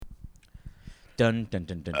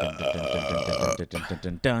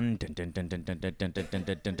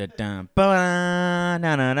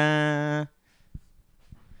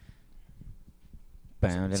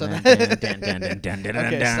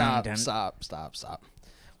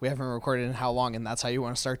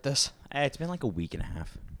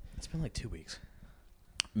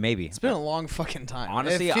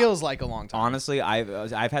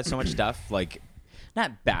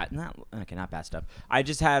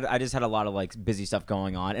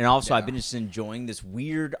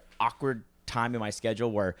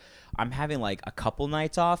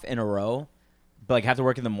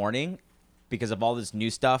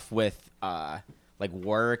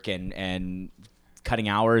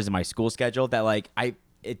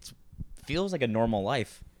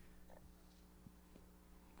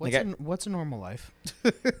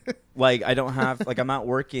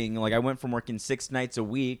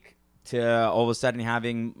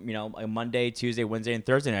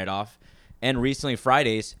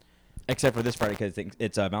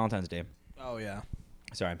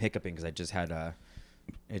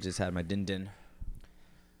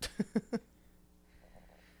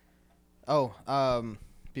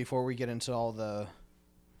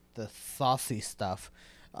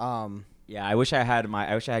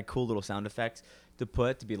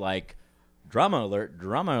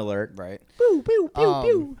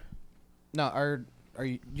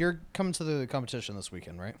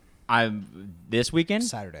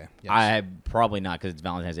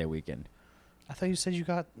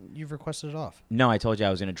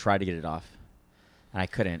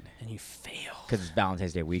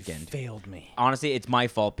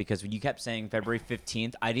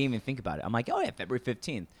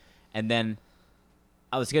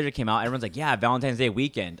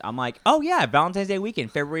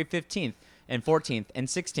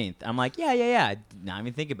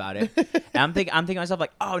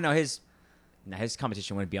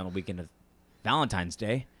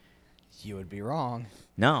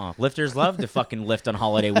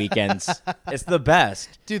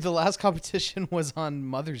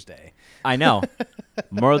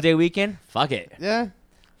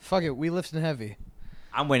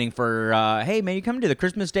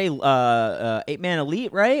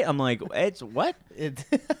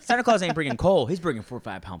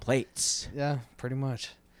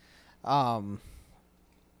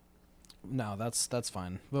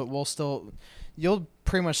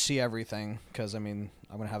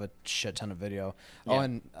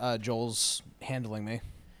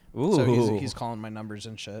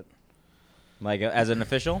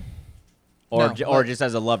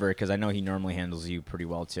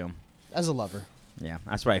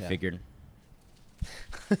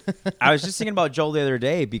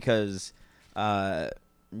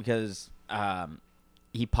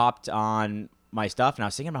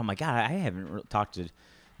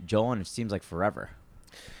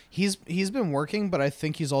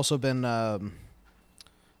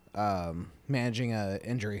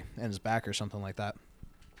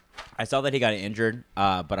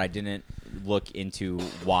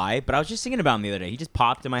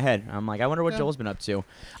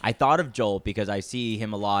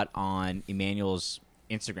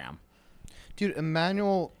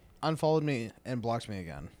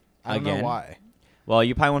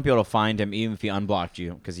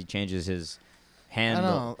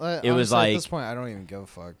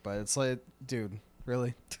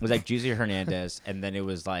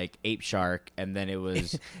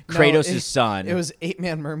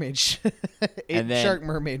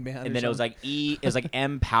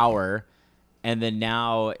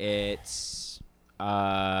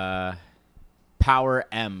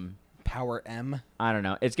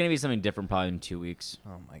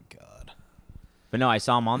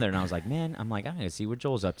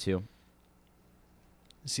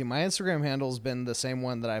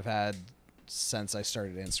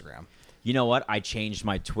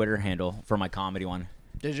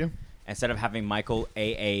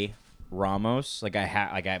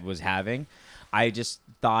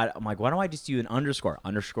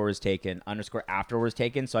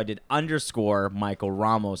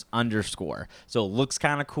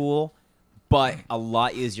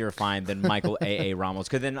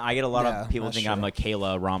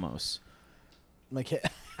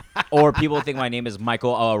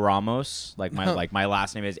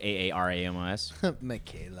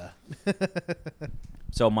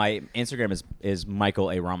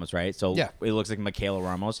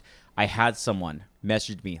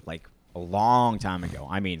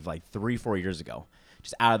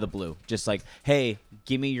just out of the blue, just like, hey,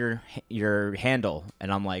 give me your handle,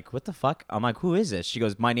 and I'm like, what the fuck? I'm like, who is this? She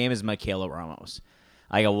goes, my name is Michaela Ramos.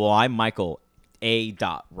 I go, well, I'm Michael A.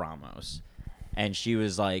 Ramos, and she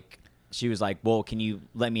was like, well, can you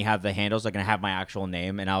let me have the handle so I can have my actual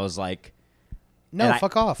name? And I was like, No,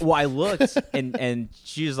 fuck off. Well, I looked, and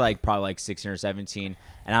she was like probably like 16 or 17,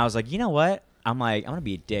 and I was like, you know what? I'm like, I'm gonna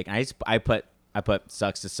be a dick, and I put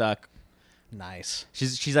sucks to suck. Nice.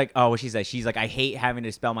 She's like, oh, what she said? She's like, I hate having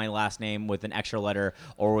to spell my last name with an extra letter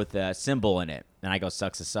or with a symbol in it. And I go,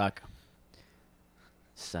 sucks to suck.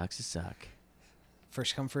 Sucks to suck.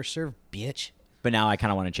 First come, first serve, bitch. But now I kind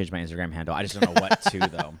of want to change my Instagram handle. I just don't know what to,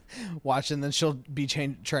 though. Watch, and then she'll be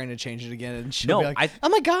trying to change it again, and she'll No, be like, "Oh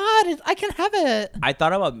my god, I can have it." I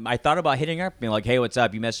thought about hitting her up, being like, "Hey, what's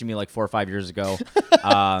up? You messaged me like 4 or 5 years ago."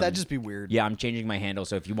 That'd just be weird. Yeah, I'm changing my handle.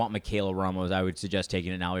 So if you want Michaela Ramos, I would suggest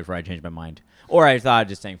taking it now before I change my mind. Or I thought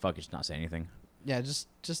just saying fuck it, just not say anything. Yeah, just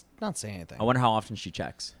not say anything. I wonder how often she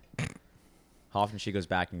checks. How often she goes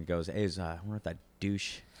back and goes, "Hey, I wonder if that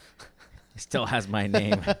douche still has my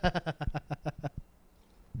name."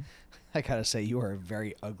 I gotta say, you are a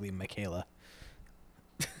very ugly Michaela.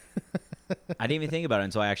 I didn't even think about it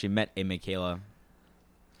until I actually met a Michaela.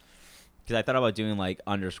 Because I thought about doing like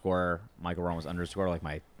underscore Michael Ramos underscore like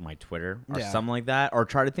my Twitter or something like that, or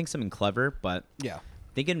try to think something clever. But Yeah.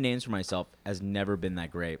 thinking of names for myself has never been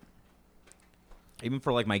that great. Even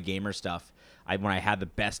for like my gamer stuff, when I had the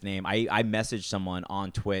best name, I messaged someone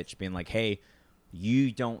on Twitch being like, "Hey,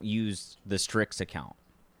 you don't use the Strix account.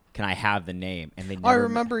 Can I have the name?" And they never I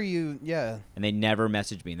remember you. Yeah. And they never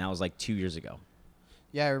messaged me, and that was like 2 years ago.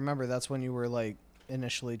 Yeah, I remember. That's when you were like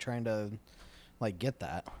initially trying to like get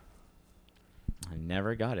that. I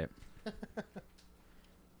never got it.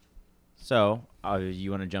 So,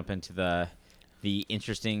 you want to jump into the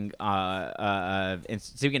interesting,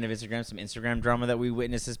 speaking of Instagram, some Instagram drama that we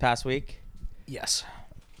witnessed this past week? Yes.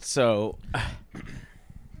 So,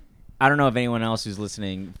 I don't know if anyone else who's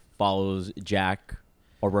listening follows Jack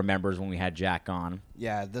or remembers when we had Jack on.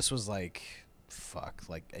 Yeah, this was like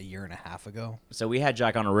a year and a half ago. So we had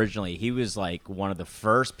Jack on originally. He was like one of the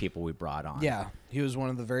first people we brought on. Yeah, he was one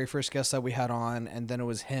of the very first guests that we had on, and then it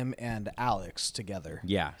was him and Alex together.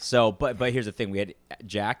 Yeah. So, but here's the thing: we had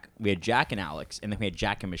Jack and Alex, and then we had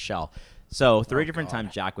Jack and Michelle. So three different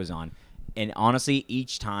times Jack was on, and honestly,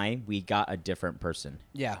 each time we got a different person.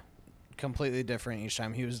 Yeah, completely different each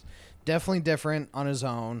time. He was definitely different on his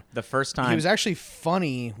own. The first time he was actually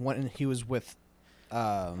funny when he was with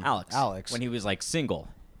Alex. When he was like single.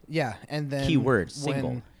 Yeah, and then keyword single.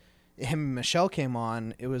 When him and Michelle came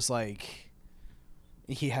on, it was like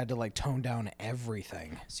he had to like tone down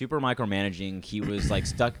everything. Super micromanaging. He was like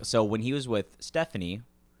stuck. So when he was with Stephanie,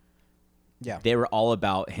 yeah, they were all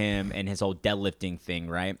about him and his whole deadlifting thing,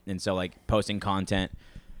 right? And so like posting content,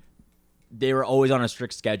 they were always on a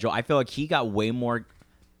strict schedule. I feel like he got way more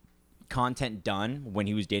content done when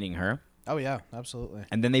he was dating her. Oh yeah, absolutely.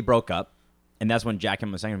 And then they broke up, and that's when Jack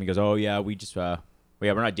was saying to him, he goes, "Oh yeah, we just we're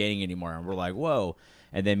not dating anymore." And we're like, "Whoa!"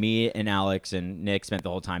 And then me and Alex and Nick spent the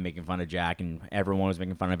whole time making fun of Jack, and everyone was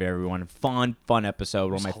making fun of everyone. Fun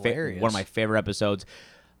episode. One of my favorite episodes.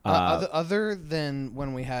 Other than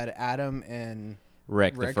when we had Adam and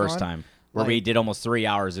Rick the first time, where we did almost 3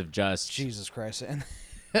 hours of just Jesus Christ, and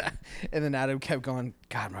and then Adam kept going,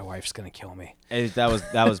 "God, my wife's gonna kill me." That was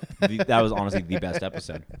honestly the best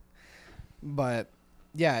episode. But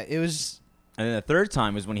yeah, it was. And then the third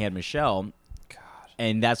time was when he had Michelle. God.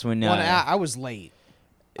 And that's when I was late.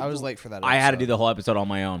 I was late for that episode. I had to do the whole episode on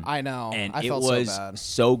my own. I know. And I felt it was so bad.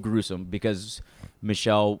 so gruesome because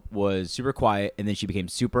Michelle was super quiet, and then she became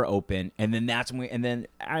super open, and then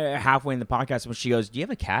halfway in the podcast when she goes, "Do you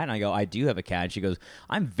have a cat?" And I go, "I do have a cat." And she goes,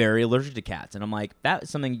 "I'm very allergic to cats." And I'm like, "That's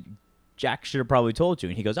something Jack should have probably told you."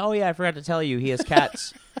 And he goes, "Oh yeah, I forgot to tell you, he has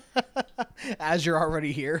cats." As you're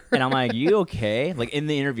already here. And I'm like, "You okay?" Like in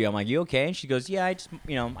the interview, I'm like, "You okay?" And she goes, "Yeah, I just,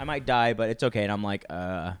 I might die, but it's okay." And I'm like,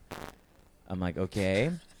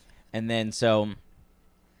 "Okay." And then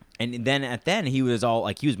and then he was all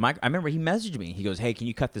like, I remember he messaged me. He goes, "Hey, can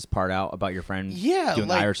you cut this part out about your friend doing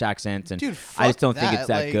the Irish accent?" And dude, I just don't think it's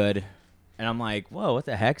that good. And I'm like, "Whoa, what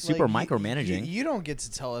the heck?" Super micromanaging. You don't get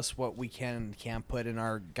to tell us what we can and can't put in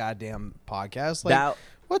our goddamn podcast. Like,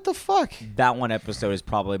 what the fuck? That one episode is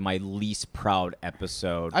probably my least proud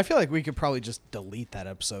episode. I feel like we could probably just delete that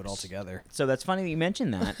episode altogether. So that's funny that you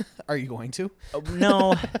mentioned that. Are you going to?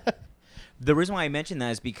 No. The reason why I mentioned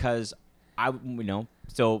that is because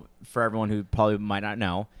so for everyone who probably might not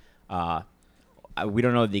know, we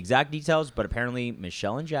don't know the exact details, but apparently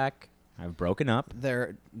Michelle and Jack have broken up.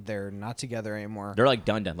 They're not together anymore. They're like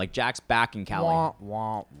done. Like Jack's back in Cali. Wah,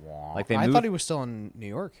 wah, wah. Like they I moved- thought he was still in New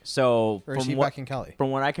York. So Or is he what, back in Cali?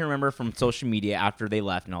 From what I can remember from social media after they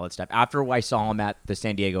left and all that stuff, after I saw him at the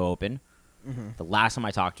San Diego Open, the last time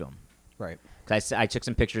I talked to him, Right. because I took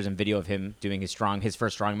some pictures and video of him doing his first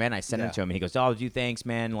strongman. I sent them to him, and he goes, "Oh, dude, thanks,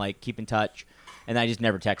 man. Like, keep in touch." And I just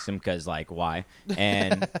never text him because, like, why?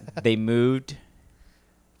 And they moved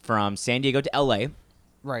from San Diego to L.A.,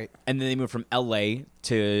 Right. and then they moved from L.A.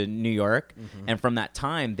 to New York. And from that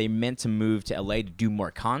time, they meant to move to L.A. to do more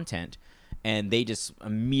content. And they just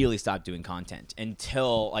immediately stopped doing content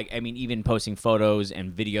until, like, I mean, even posting photos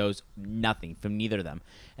and videos, nothing from neither of them.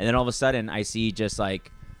 And then all of a sudden, I see just,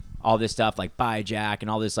 like, all this stuff, like, bye, Jack, and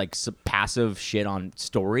all this, like, passive shit on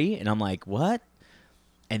story. And I'm like, what?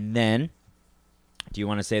 And then, do you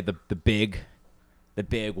want to say the big,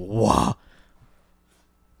 wah?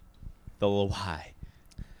 The little why?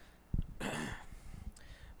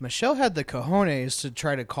 Michelle had the cojones to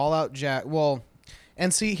try to call out Jack. Well,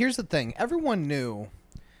 and see, here's the thing. Everyone knew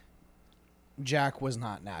Jack was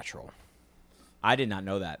not natural. I did not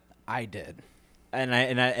know that. I did. And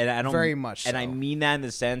I don't Very much and so. I mean that in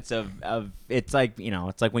the sense of it's like, you know,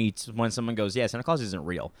 it's like when someone goes, yeah, Santa Claus isn't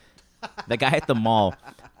real. The guy at the mall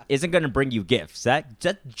isn't going to bring you gifts. That's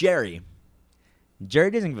Jerry.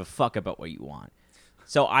 Jerry doesn't give a fuck about what you want.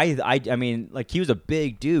 So I mean, like, he was a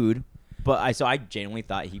big dude, but I genuinely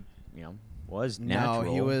thought he, you know, was natural.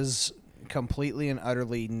 No, he was completely and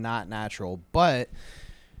utterly not natural. But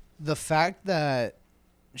the fact that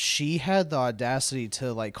she had the audacity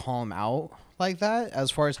to, like, call him out like that,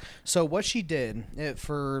 as far as, so what she did,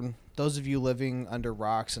 for those of you living under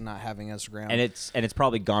rocks and not having Instagram, and it's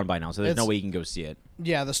probably gone by now, so there's no way you can go see it.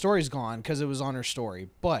 yeah, the story's gone because it was on her story.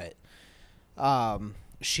 But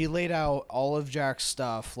she laid out all of Jack's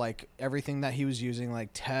stuff, like everything that he was using, like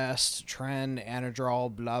Test, Trend,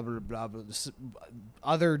 Anadrol, blah, blah, blah, blah,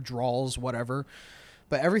 other draws, whatever.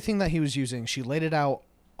 But everything that he was using, she laid it out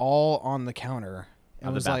all on the counter. It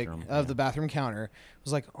Of the was bathroom, like, yeah. of the bathroom counter. It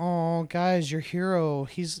was like, oh, guys, your hero,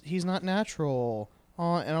 he's not natural.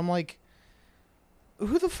 And I'm like,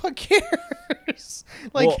 who the fuck cares?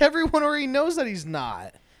 Like, Well- everyone already knows that he's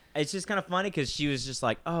not. It's just kind of funny because she was just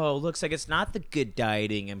like, oh, looks like it's not the good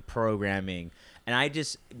dieting and programming. And I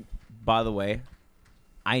just, by the way,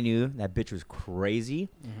 I knew that bitch was crazy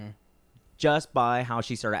just by how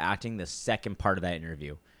she started acting the second part of that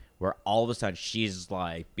interview, where all of a sudden she's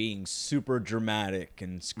like being super dramatic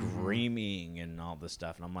and screaming and all this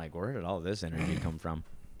stuff. And I'm like, where did all this energy come from?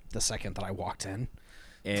 The second that I walked in.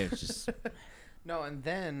 And it was just, No, and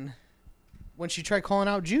then when she tried calling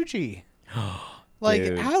out Juji. Like,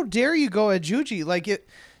 Dude. how dare you go at Juji? Like, it,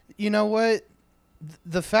 you know what?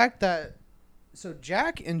 The fact that, so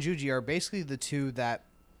Jack and Juji are basically the two that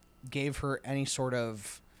gave her any sort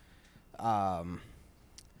of,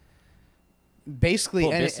 basically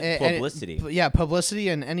Publicity. yeah, publicity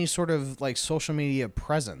and any sort of, like, social media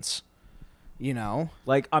presence. You know,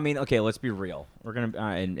 like, I mean, okay, let's be real. We're going to,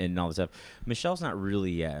 and all this stuff. Michelle's not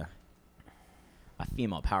really a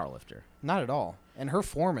female powerlifter. not at all. And her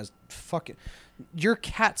form is fucking. Your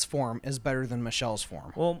cat's form is better than Michelle's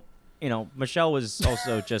form. Well, you know, Michelle was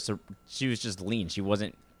also she was just lean. She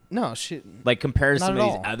wasn't, No, she. like, compared to Not some at of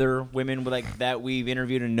these all. other women with, like, that we've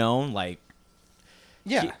interviewed and known, like,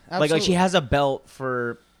 Yeah, she, absolutely. like she has a belt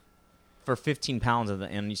for 15 pounds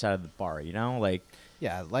on each side of the bar, you know? Like,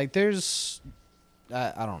 Yeah, like there's.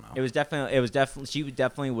 I don't know. it was definitely, she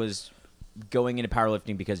definitely was going into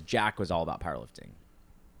powerlifting because Jack was all about powerlifting.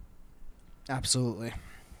 Absolutely.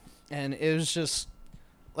 And it was just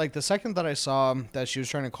like the second that I saw that she was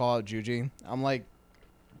trying to call out Juji, I'm like,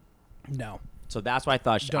 no, So that's why I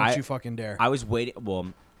thought don't you fucking dare. I was waiting.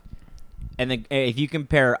 Well, and then if you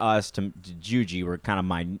compare us to Juji, we're kind of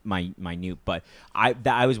minute. But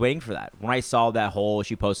I was waiting for that when I saw that whole.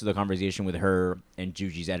 She posted the conversation with her and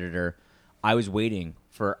Juji's editor. I was waiting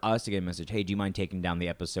for us to get a message. Hey, do you mind taking down the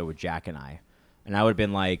episode with Jack and I? And I would have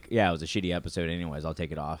been like, yeah, it was a shitty episode anyways. I'll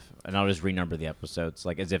take it off. And I'll just renumber the episodes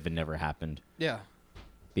like as if it never happened. Yeah.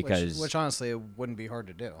 Because Which honestly, it wouldn't be hard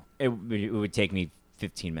to do. it would take me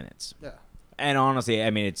 15 minutes. Yeah. And honestly, I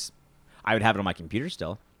mean, I would have it on my computer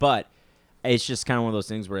still. But it's just kind of one of those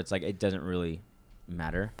things where it's like it doesn't really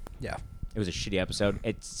matter. Yeah. It was a shitty episode.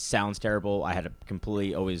 It sounds terrible. I had to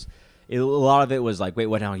completely a lot of it was like, wait,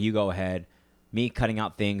 what now? You go ahead. Me cutting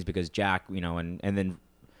out things because Jack, you know, and then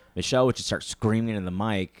Michelle would just start screaming in the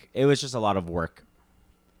mic. It was just a lot of work.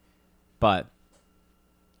 But,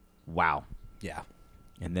 wow. Yeah.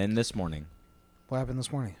 And then this morning, What happened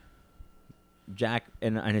this morning? Jack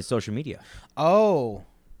and his social media. Oh,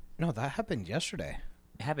 no, that happened yesterday.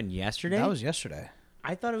 It happened yesterday? That was yesterday.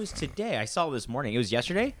 I thought it was today. I saw it this morning. It was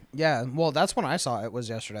yesterday? Yeah, well, that's when I saw it was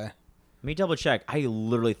yesterday. Let me double check. I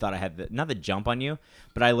literally thought I had not the jump on you,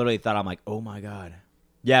 but I literally thought, I'm like, oh my God.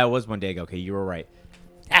 Yeah, it was one day ago. Okay, you were right.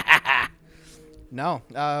 No,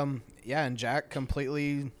 yeah, and Jack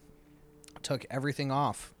completely took everything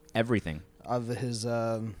off Everything. of his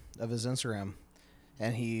Instagram,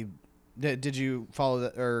 and he did you follow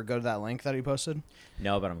that or go to that link that he posted?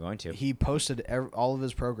 No, but I'm going to. He posted all of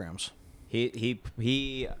his programs.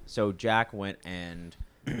 So Jack went and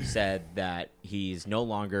said that he's no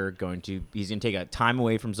longer he's going to take a time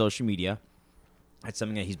away from social media. That's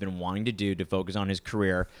something that he's been wanting to do to focus on his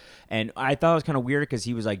career. And I thought it was kind of weird because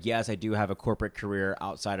he was like, yes, I do have a corporate career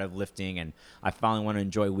outside of lifting, and I finally want to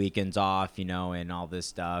enjoy weekends off, and all this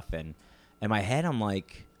stuff. And in my head, I'm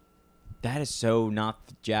like, that is so not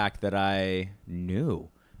the Jack that I knew.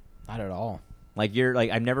 Not at all.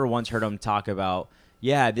 I've never once heard him talk about,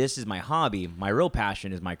 yeah, this is my hobby. My real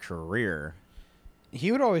passion is my career.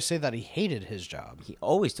 He would always say that he hated his job. He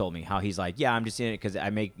always told me how he's like, yeah, I'm just in it because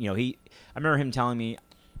I make, I remember him telling me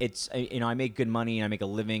it's, I make good money and I make a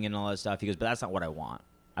living and all that stuff. He goes, but that's not what I want.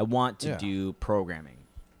 I want to do programming.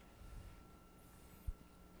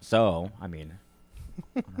 So, I mean,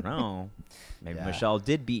 I don't know. Maybe Michelle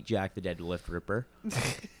did beat Jack the Deadlift Ripper.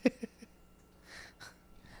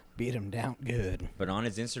 Beat him down good. But on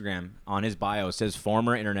his Instagram, on his bio, it says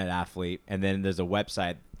former internet athlete. And then there's a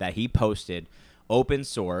website that he posted, open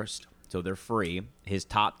sourced, so they're free, his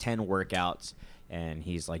top 10 workouts. And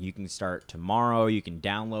he's like, you can start tomorrow. You can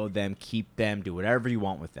download them, keep them, do whatever you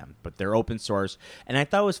want with them. But they're open source. And I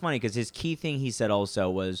thought it was funny because his key thing he said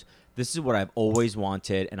also was, this is what I've always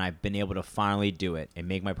wanted, and I've been able to finally do it and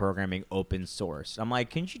make my programming open source. I'm like,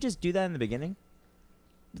 couldn't you just do that in the beginning?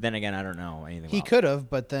 But then again, I don't know anything He about could have,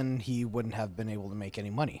 but then he wouldn't have been able to make any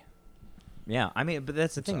money. Yeah, I mean, but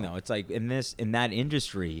that's the thing, though. It's like in that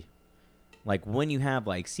industry, like when you have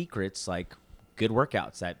like secrets, like good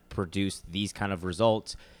workouts that produce these kind of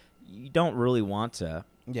results, you don't really want to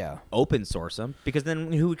open source them because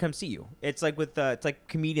then who would come see you? It's like with it's like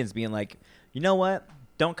comedians being like, you know what?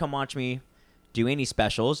 Don't come watch me do any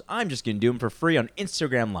specials. I'm just gonna do them for free on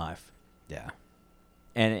Instagram Live. Yeah.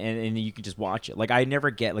 And you can just watch it. Like I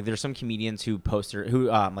never get like there's some comedians who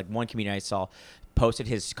like one comedian I saw posted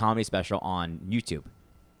his comedy special on YouTube.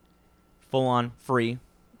 Full on free.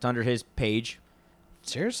 It's under his page.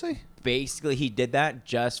 Seriously? Basically, he did that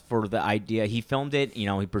just for the idea. He filmed it,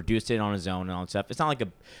 he produced it on his own and all that stuff. It's not like a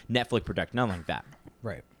Netflix production, nothing like that.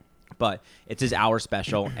 Right. But it's his hour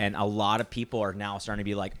special, and a lot of people are now starting to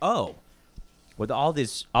be like, oh, with all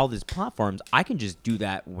these platforms, I can just do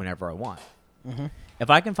that whenever I want. Mm-hmm. If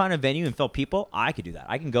I can find a venue and fill people, I could do that.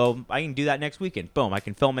 I can do that next weekend. Boom, I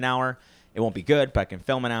can film an hour. It won't be good, but I can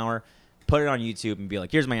film an hour, put it on YouTube, and be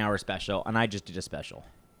like, here's my hour special, and I just did a special.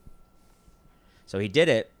 So he did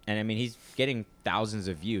it, and I mean, he's getting thousands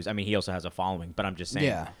of views. I mean, he also has a following, but I'm just saying.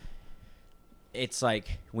 Yeah. It's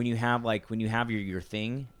like when you have your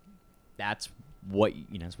thing, that's what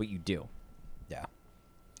that's what you do. Yeah.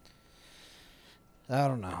 I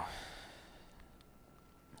don't know.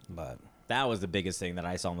 But that was the biggest thing that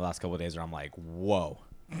I saw in the last couple of days where I'm like, whoa.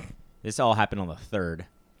 This all happened on the 3rd.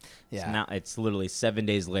 Yeah. So now it's literally 7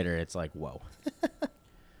 days later. It's like, whoa.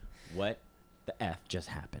 What the F just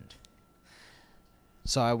happened?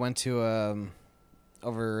 So I went to,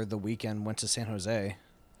 over the weekend, went to San Jose.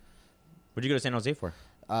 What'd you go to San Jose for?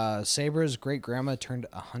 Sabra's great-grandma turned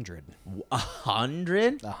 100.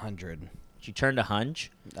 100? 100. She turned a hunch?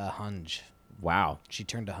 A hunch. Wow. She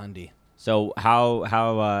turned a hundy. So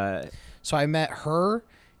how So I met her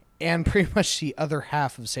and pretty much the other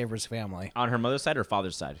half of Sabra's family. On her mother's side or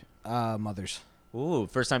father's side? Mother's. Ooh,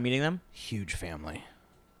 first time meeting them? Huge family.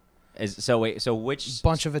 So which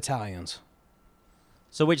bunch of Italians.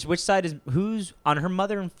 So which side is who's on her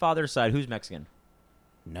mother and father's side? Who's Mexican?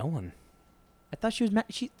 No one. I thought she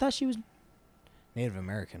was Native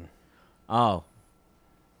American. Oh.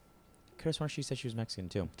 Could have sworn she said she was Mexican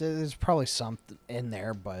too. There's probably something in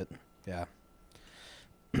there, but yeah.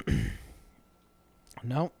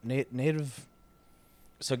 No, native.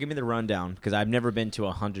 So give me the rundown because I've never been to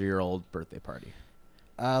a 100-year-old birthday party.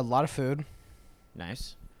 A lot of food.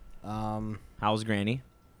 Nice. How was Granny?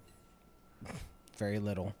 Very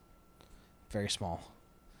little. Very small.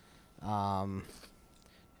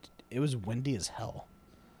 It was windy as hell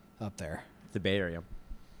up there. The Bay Area.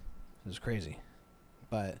 It was crazy.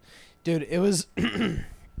 But, dude, it was...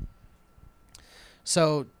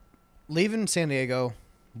 So, leaving San Diego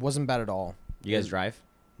wasn't bad at all. You guys drive?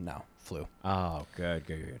 No. flew. Oh,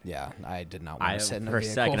 good. Yeah, I did not want to sit in a for a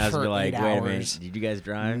vehicle second I was for like, 8 wait a hours. minute, did you guys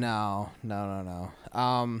drive? No.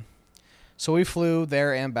 So we flew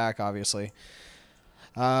there and back, obviously.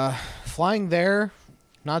 Flying there,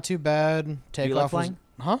 not too bad. Takeoff you like was, flying?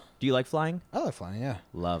 huh? Do you like flying? I like flying, yeah.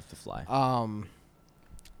 Love to fly.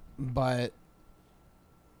 But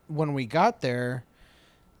when we got there,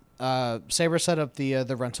 Sabre set up the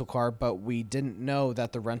rental car, but we didn't know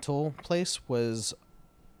that the rental place was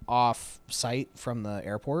off site from the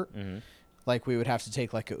airport. Mm-hmm. Like we would have to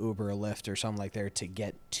take like a Uber or Lyft or something like there to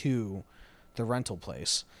get to the rental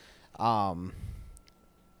place.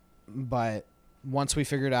 But once we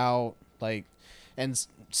figured out like, and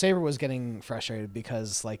Sabre was getting frustrated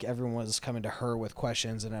because like everyone was coming to her with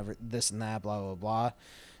questions and this and that, blah, blah, blah.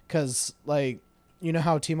 Cause like, you know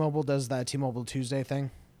how T-Mobile does that T-Mobile Tuesday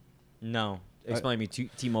thing? No. Explain me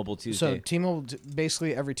T-Mobile So Tuesday. T-Mobile,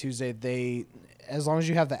 basically every Tuesday, as long as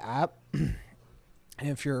you have the app,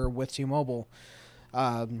 if you're with T-Mobile,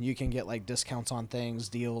 you can get like discounts on things,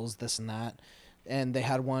 deals, this and that. And they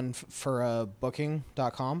had one for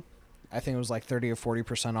booking.com. I think it was like 30 or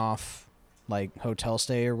 40% off like hotel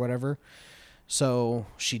stay or whatever. So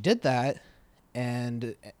she did that,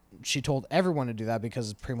 and she told everyone to do that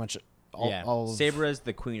because pretty much all of, Sabre is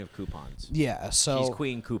the queen of coupons. yeah, so She's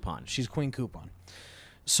Queen Coupon. she's Queen Coupon.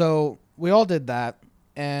 So we all did that,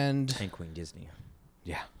 and Queen Disney.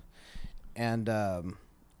 yeah, and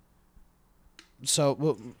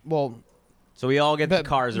so well, So we all get the but-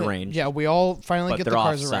 cars arranged. Yeah, we all finally But get the they're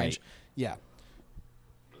cars off-site. arranged. Yeah.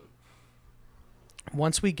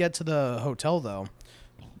 Once we get to the hotel, though,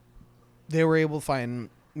 they were able to find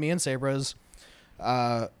me and Sabra's,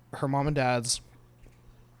 her mom and dad's,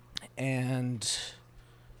 and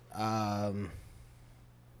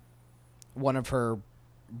one of her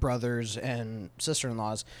brothers and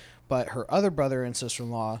sister-in-laws. But her other brother and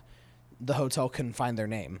sister-in-law, the hotel couldn't find their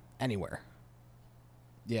name anywhere.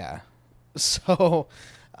 Yeah. So,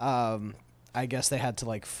 I guess they had to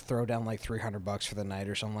like throw down like $300 for the night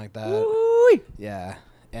or something like that. Ooh-wee. Yeah.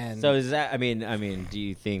 And So is that? I mean, do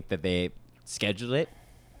you think that they scheduled it?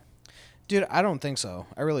 dude, I don't think so.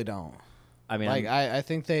 I really don't. I mean, Like, I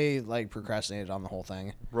think they like procrastinated on the whole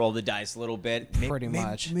thing. roll the dice a little bit. Pretty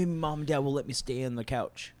much. Maybe mom and dad will let me stay on the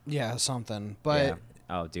couch. Yeah, something. But Yeah.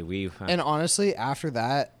 Oh, dude, and honestly, after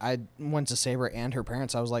that, I went to Sabre and her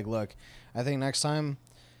parents. I was like, look, I think next time,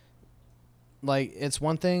 like, it's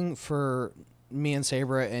one thing for me and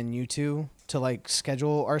Sabre and you two to like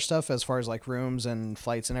schedule our stuff as far as like rooms and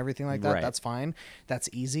flights and everything like that. Right. That's fine. That's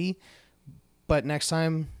easy. But next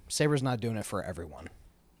time, Sabre's not doing it for everyone.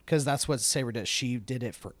 Because that's what Sabre did. She did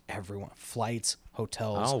it for everyone. Flights,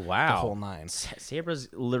 hotels, Oh wow, the whole nine. Sabre's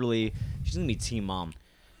literally, she's gonna be team mom.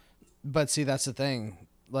 But see, that's the thing.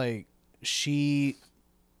 Like, she,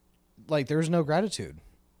 like, there was no gratitude.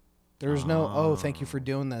 There was no, oh, thank you for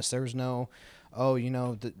doing this. There was no, oh, you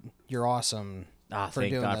know, you're awesome for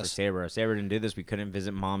Thank doing God this. for Sabre. If Sabre didn't do this, we couldn't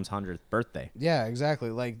visit mom's 100th birthday. Yeah, exactly.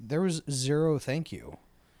 Like, there was zero thank you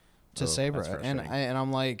to Oh, Sabre. that's And frustrating.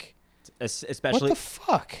 I'm like, Especially, what the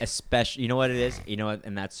fuck? especially, you know what it is? You know what?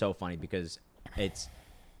 And that's so funny because it's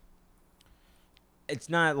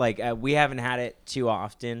not like we haven't had it too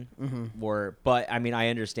often. But I mean, I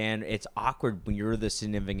understand it's awkward when you're the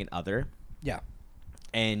significant other. Yeah.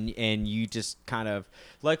 And you just kind of,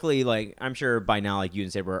 luckily, like, I'm sure by now, like, you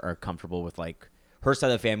and Sabre are comfortable with, like, her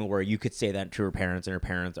side of the family where you could say that to her parents and her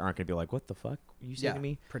parents aren't going to be like, what the fuck are you saying to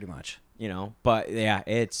me? pretty much. You know? But, yeah,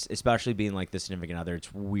 it's, especially being, like, the significant other,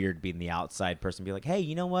 it's weird being the outside person, be like, hey,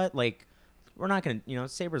 you know what? Like, we're not going to, you know,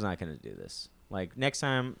 Sabre's not going to do this. Like, next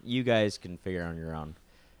time, you guys can figure it out on your own.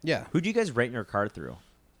 Yeah. Who'd you guys rent your car through?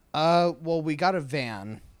 Well, we got a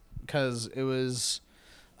van because it was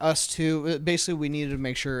us two. Basically, we needed to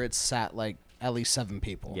make sure it sat like at least 7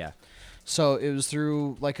 people. Yeah. So it was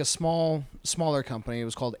through like a smaller company. It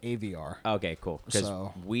was called AVR. Okay, cool. Because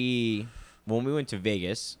So- when we went to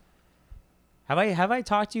Vegas, have I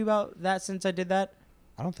talked to you about that since I did that?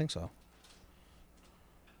 I don't think so.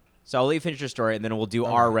 So I'll let you finish your story, and then we'll do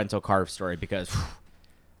our rental car story because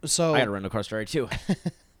So I got a rental car story too.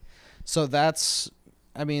 So that's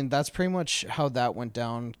pretty much how that went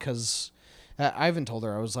down. Because I even told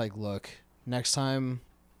her, I was like, look, next time,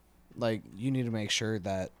 like, you need to make sure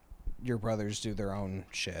that your brothers do their own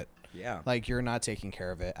shit. Yeah. Like, you're not taking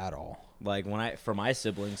care of it at all. Like for my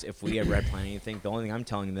siblings, if we ever had planned anything, the only thing I'm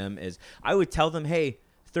telling them is I would tell them, hey,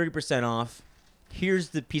 30% off. Here's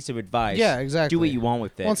the piece of advice. Yeah, exactly. Do what you want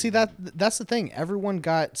with it. Well, see, that's the thing. Everyone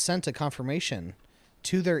got sent a confirmation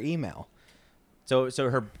to their email. So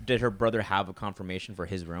did her brother have a confirmation for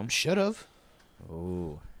his room? Should have.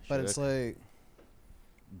 Oh, But it's like,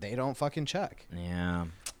 they don't fucking check. Yeah,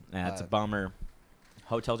 that's a bummer.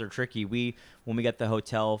 Hotels are tricky. When we got the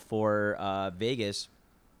hotel for Vegas,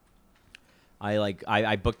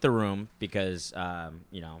 I booked the room because I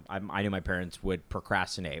knew my parents would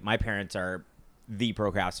procrastinate. My parents are the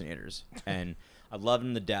procrastinators, and I love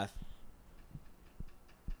them to death.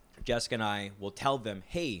 Jessica and I will tell them,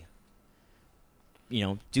 hey,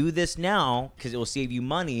 do this now because it will save you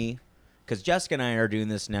money. Because Jessica and I are doing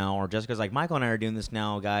this now, or Jessica's like, Michael and I are doing this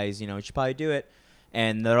now, guys. You should probably do it.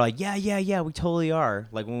 And they're like, yeah, we totally are.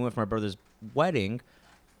 Like when we went for my brother's wedding,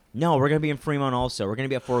 no, we're going to be in Fremont also. We're going to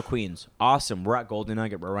be at Four Queens. Awesome. We're at Golden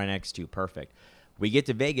Nugget. We're right next to. Perfect. We get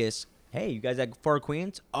to Vegas. Hey, you guys at Four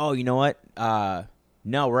Queens? Oh, you know what?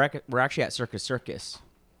 No, we're actually at Circus.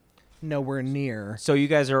 Nowhere near. So you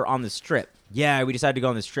guys are on the Strip. Yeah, we decided to go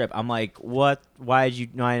on the Strip. I'm like, what? Why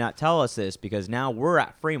not tell us this? Because now we're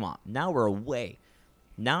at Fremont. Now we're away.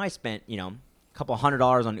 Now I spent, a couple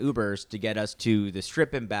 $100 on Ubers to get us to the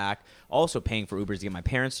Strip and back. Also paying for Ubers to get my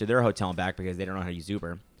parents to their hotel and back because they don't know how to use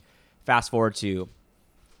Uber. Fast forward to,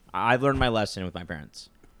 I've learned my lesson with my parents.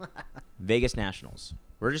 Vegas Nationals.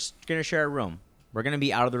 We're just going to share a room. We're going to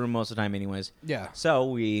be out of the room most of the time anyways. Yeah.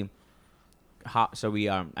 So I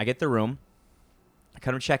get the room. I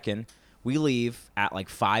kind of check in. We leave at like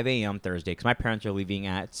 5 a.m. Thursday because my parents are leaving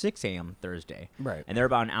at 6 a.m. Thursday. Right. And they're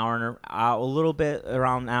about an hour a little bit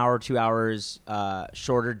around an hour, 2 hours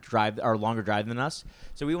shorter drive or longer drive than us.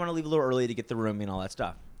 So we want to leave a little early to get the room and all that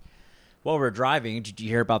stuff. While we're driving, did you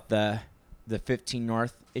hear about the 15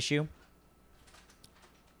 North issue?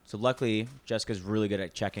 So luckily, Jessica's really good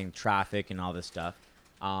at checking traffic and all this stuff.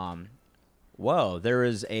 There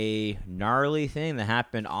is a gnarly thing that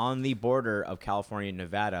happened on the border of California and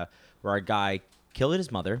Nevada where a guy killed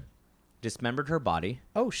his mother, dismembered her body.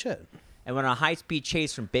 Oh, shit. And went on a high-speed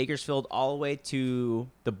chase from Bakersfield all the way to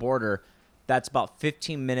the border. That's about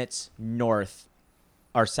 15 minutes north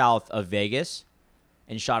or south of Vegas,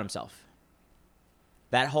 and shot himself.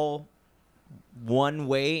 That whole one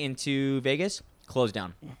way into Vegas closed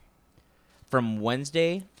down. From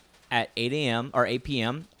Wednesday at 8 a.m. or 8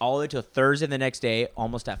 p.m. all the way to Thursday the next day,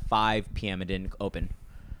 almost at 5 p.m. it didn't open.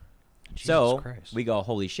 Jesus Christ. We go,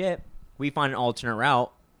 holy shit. We find an alternate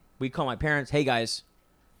route. We call my parents, hey guys,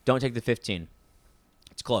 don't take the 15.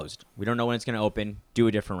 It's closed. We don't know when it's going to open. Do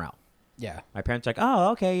a different route. Yeah. My parents are like,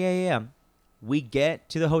 oh, okay, yeah. We get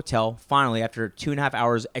to the hotel finally after 2.5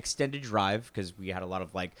 hours extended drive because we had a lot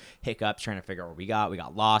of like hiccups trying to figure out what we got. We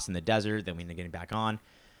got lost in the desert. Then we ended up getting back on.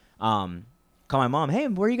 Call my mom. Hey,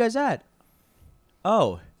 where are you guys at?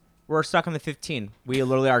 Oh, we're stuck on the 15. We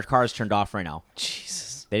literally, our car's turned off right now.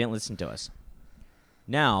 Jesus. They didn't listen to us.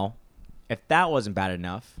 Now, if that wasn't bad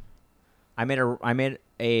enough, I made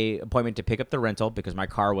a appointment to pick up the rental because my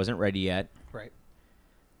car wasn't ready yet. Right.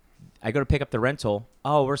 I go to pick up the rental.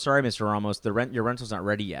 Oh, we're sorry, Mr. Ramos. Your rental's not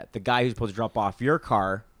ready yet. The guy who's supposed to drop off your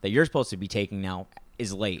car that you're supposed to be taking now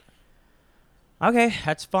is late. Okay,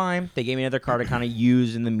 that's fine. They gave me another car to kind of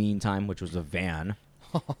use in the meantime, which was a van.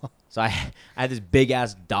 So I had this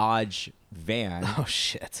big-ass Dodge van. Oh,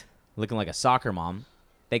 shit. Looking like a soccer mom.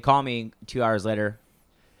 They call me 2 hours later.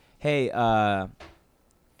 Hey,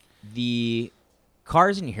 the car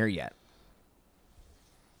isn't here yet.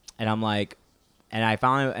 And I'm like, and I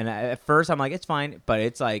finally, and at first I'm like, it's fine, but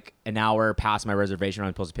it's like an hour past my reservation when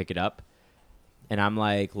I'm supposed to pick it up. And I'm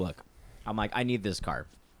like, look, I need this car.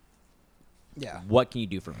 Yeah. What can you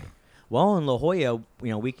do for me? Well, in La Jolla,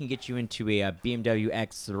 we can get you into a BMW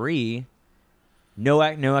X3, no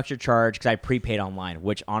extra charge because I prepaid online.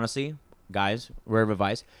 Which honestly, guys, word of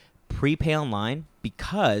advice, prepay online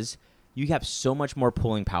because you have so much more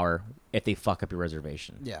pulling power if they fuck up your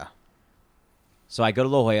reservation. Yeah. So I go to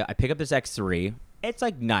La Jolla, I pick up this X3. It's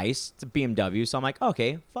like nice, it's a BMW, so I'm like,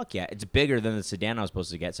 okay, fuck yeah, it's bigger than the sedan I was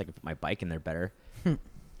supposed to get, so I can put my bike in there better.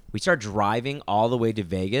 We start driving all the way to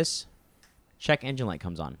Vegas. Check engine light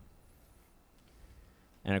comes on.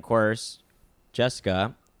 And of course,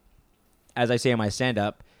 Jessica, as I say in my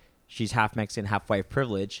stand-up, she's half Mexican, half white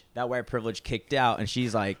privilege. That white privilege kicked out, and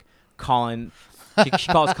she's like calling. She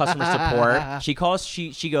calls customer support.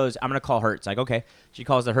 She goes, I'm gonna call Hertz. Like, okay. She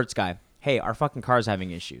calls the Hertz guy. Hey, our fucking car's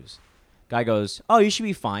having issues. Guy goes, oh, you should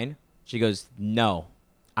be fine. She goes, no,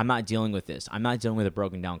 I'm not dealing with this. I'm not dealing with a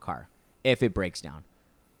broken down car if it breaks down.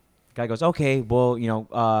 Guy goes, okay, well,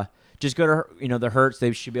 just go to, the Hertz.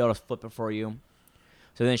 They should be able to flip it for you.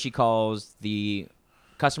 So then she calls the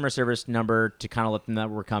customer service number to kind of let them know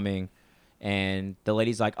we're coming. And the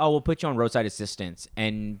lady's like, oh, we'll put you on roadside assistance.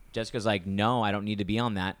 And Jessica's like, no, I don't need to be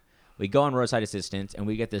on that. We go on roadside assistance, and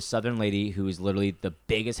we get this southern lady who is literally the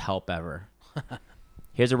biggest help ever.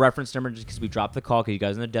 Here's a reference number just because we dropped the call because you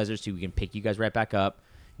guys are in the desert, so we can pick you guys right back up.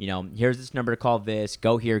 here's this number to call this.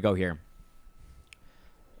 Go here, go here.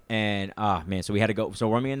 And man, so we had to go. So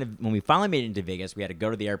when we finally made it into Vegas, we had to go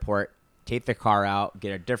to the airport, take the car out,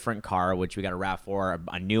 get a different car, which we got a RAV4,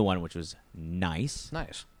 a new one, which was nice.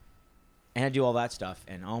 Nice. And I do all that stuff,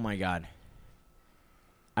 and oh my god,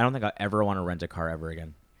 I don't think I ever want to rent a car ever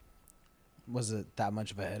again. Was it that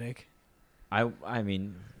much of a headache? I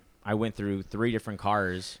mean, I went through 3 different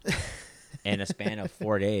cars in a span of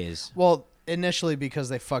 4 days. Well, initially because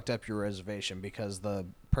they fucked up your reservation because the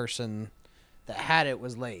person that had it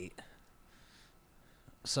was late.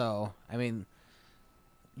 So, I mean,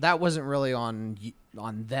 that wasn't really on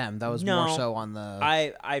them. That was more so on the...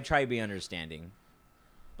 I try to be understanding.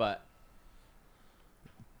 But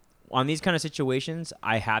on these kind of situations,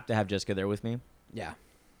 I have to have Jessica there with me. Yeah.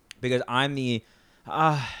 Because I'm the...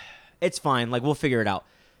 it's fine. Like, we'll figure it out.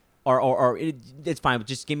 Or it's fine. But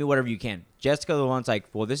just give me whatever you can. Jessica, the one's like,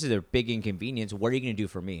 well, this is a big inconvenience. What are you going to do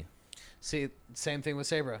for me? See, same thing with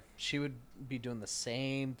Sabra. She would be doing the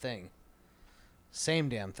same thing. Same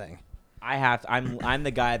damn thing. I'm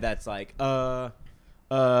the guy that's like, no,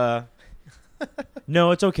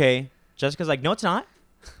 it's okay. Jessica's like, no, it's not.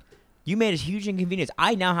 You made a huge inconvenience.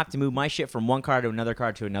 I now have to move my shit from one car to another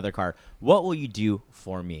car to another car. What will you do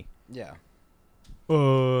for me? Yeah.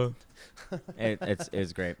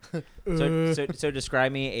 It's great. So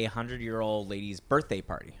describe me a 100-year-old lady's birthday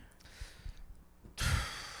party.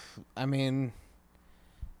 I mean,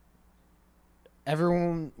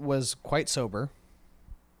 everyone was quite sober.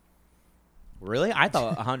 Really? I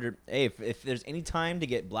thought 100. Hey, if there's any time to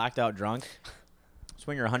get blacked out drunk, it's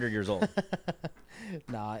when you're 100 years old.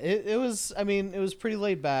 Nah, it was. I mean, it was pretty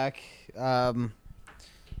laid back. I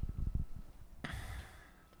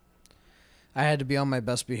had to be on my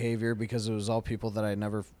best behavior because it was all people that I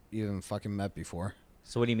never even fucking met before.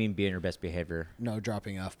 So what do you mean be on your best behavior? No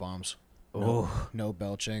dropping F-bombs. Oh. No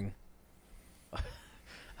belching.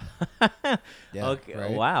 Yeah. Okay.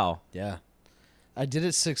 Right? Wow. Yeah. I did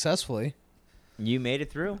it successfully. You made it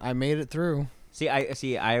through? I made it through. I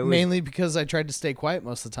always, Mainly because I tried to stay quiet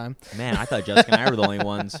most of the time. Man, I thought Jessica and I were the only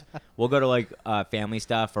ones. We'll go to like family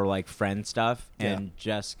stuff or like friend stuff, and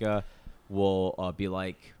Jessica will be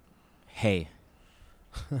like, "Hey,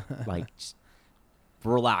 like, just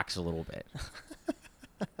relax a little bit,"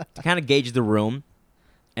 to kind of gauge the room,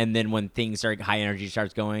 and then when things start high energy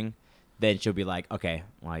starts going, then she'll be like, "Okay,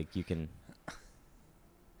 like you can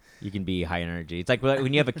be high energy." It's like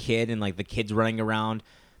when you have a kid and like the kid's running around.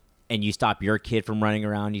 And you stop your kid from running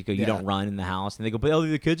around. You go, you don't run in the house. And they go, but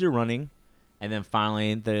the kids are running. And then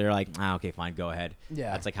finally they're like, okay, fine, go ahead.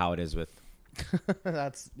 Yeah. That's like how it is with.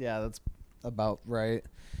 That's about right.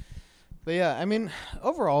 But yeah, I mean,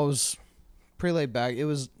 overall it was pretty laid back. It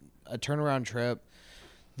was a turnaround trip.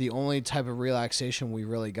 The only type of relaxation we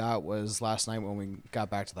really got was last night when we got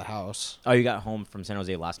back to the house. Oh, you got home from San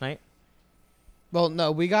Jose last night? Well,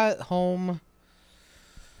 no, we got home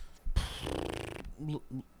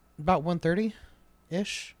about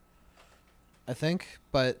 1:30-ish, I think.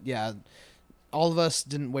 But yeah, all of us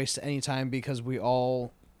didn't waste any time because we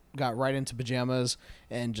all got right into pajamas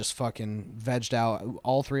and just fucking vegged out.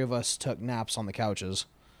 All 3 of us took naps on the couches.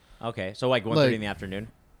 Okay, so like 1:30 in the afternoon?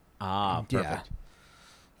 Ah, perfect.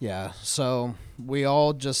 Yeah, so we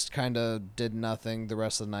all just kind of did nothing the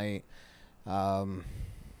rest of the night.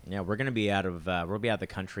 Yeah, we're going to be out of the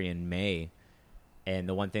country in May. And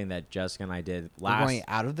the one thing that Jessica and I did last... You're going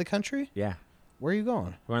out of the country? Yeah. Where are you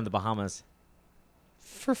going? We're in the Bahamas.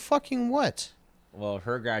 For fucking what? Well,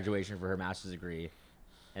 her graduation for her master's degree,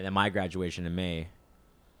 and then my graduation in May.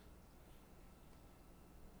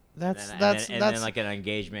 That's then like an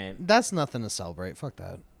engagement. That's nothing to celebrate. Fuck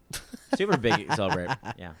that. Super big to celebrate.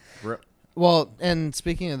 Yeah. Well, and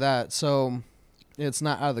speaking of that, so it's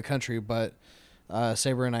not out of the country, but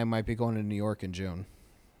Saber and I might be going to New York in June.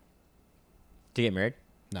 To get married?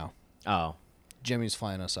 No. Oh. Jimmy's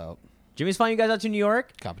flying us out. Jimmy's flying you guys out to New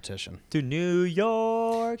York? Competition. To New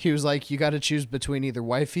York. He was like, you got to choose between either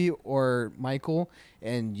wifey or Michael,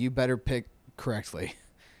 and you better pick correctly.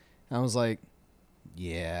 I was like,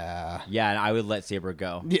 yeah. Yeah, and I would let Saber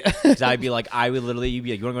go. Yeah. Because I'd be like, you'd be like,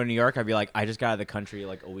 you want to go to New York? I'd be like, I just got out of the country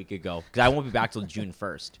like a week ago. Because I won't be back till June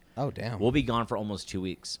 1st. Oh, damn. We'll be gone for almost 2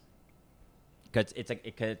 weeks. Because it's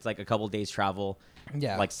like a couple days travel.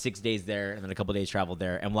 Yeah. Like 6 days there and then a couple days travel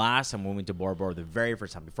there. And last time when we went to Bora Bora, the very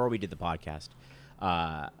first time, before we did the podcast,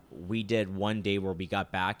 we did one day where we got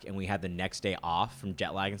back and we had the next day off from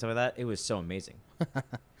jet lag and stuff like that. It was so amazing.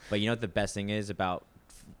 But you know what the best thing is about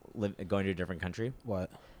going to a different country? What?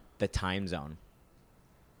 The time zone.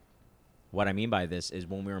 What I mean by this is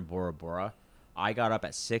when we were in Bora Bora, I got up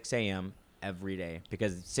at 6 a.m. every day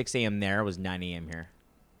because 6 a.m. there was 9 a.m. here.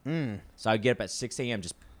 So I'd get up at 6 a.m.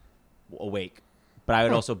 just awake, but I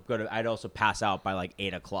would also I'd also pass out by like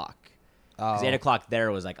 8 o'clock. Because 8 o'clock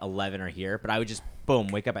there was like 11 or here, but I would just boom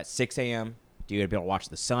wake up at 6 a.m. Dude, I'd be able to watch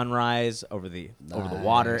the sunrise over the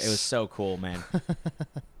water. It was so cool, man.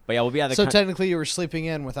 But yeah, we'll be at the. So technically, you were sleeping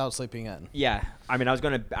in without sleeping in. Yeah, I mean, I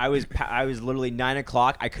was literally 9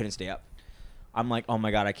 o'clock. I couldn't stay up. I'm like, oh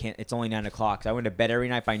my god, I can't. It's only 9 o'clock. So I went to bed every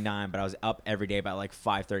night by 9, but I was up every day by like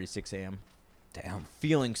 5:30, 6 a.m. Damn.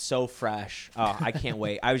 Feeling so fresh. Oh, I can't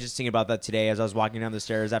wait. I was just thinking about that today as I was walking down the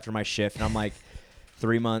stairs after my shift, and I'm like,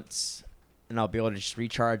 3 months, and I'll be able to just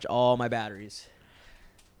recharge all my batteries.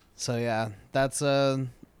 So yeah, that's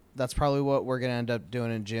probably what we're gonna end up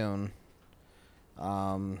doing in June.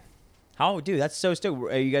 How, dude? That's so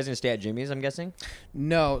stoked. Are you guys gonna stay at Jimmy's? I'm guessing.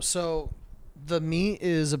 No, so the meet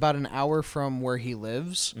is about an hour from where he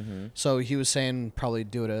lives. Mm-hmm. So he was saying probably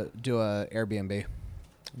do a Airbnb.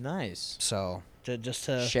 Nice. So just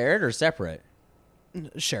to Shared or separate?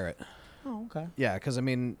 share it. Oh, okay. Yeah, because I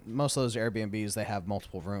mean, most of those Airbnbs they have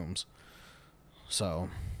multiple rooms. So,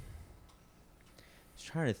 I was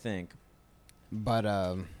trying to think. but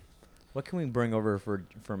What can we bring over from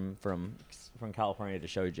California to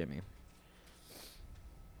show Jimmy?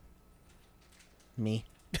 me.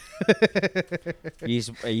 You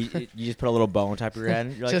just put a little bow on top of your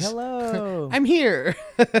head. You're like, Just- hello. I'm here.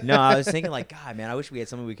 No, I was thinking like, God, man, I wish we had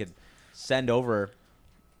someone we could send over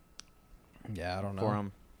Yeah, I don't know. for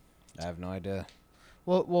him. I have no idea.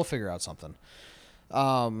 We'll figure out something.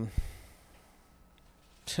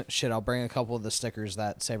 Shit, I'll bring a couple of the stickers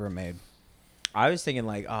that Saber made. I was thinking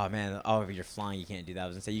like, oh man, oh if you're flying, you can't do that. I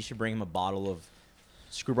was gonna say you should bring him a bottle of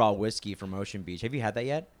Screwball whiskey from Ocean Beach. Have you had that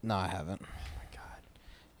yet? No, I haven't. Oh my God.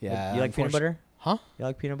 Yeah. You like peanut butter? Huh? You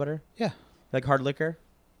like peanut butter? Yeah. You like hard liquor?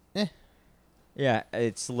 Eh. Yeah,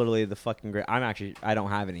 it's literally the fucking great. I don't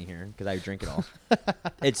have any here because I drink it all.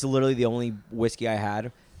 It's literally the only whiskey I've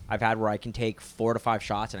had where I can take 4 to 5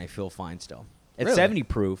 shots and I feel fine still. It's Really? 70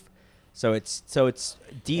 proof, so it's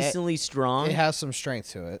decently strong. It has some strength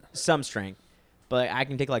to it. Some strength, but I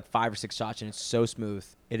can take like 5 or 6 shots and it's so smooth.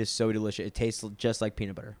 It is so delicious. It tastes just like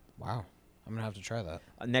peanut butter. Wow. I'm gonna have to try that.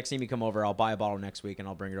 Next time you come over, I'll buy a bottle next week and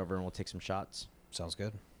I'll bring it over and we'll take some shots. Sounds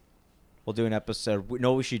good. We'll do an episode. We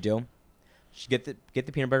know what we should do. Should get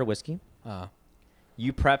the peanut butter whiskey.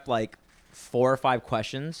 You prep like 4 or 5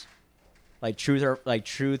 questions, like truth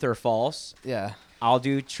or false. Yeah. I'll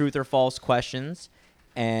do truth or false questions,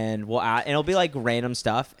 and and it'll be like random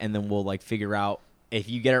stuff, and then we'll like figure out if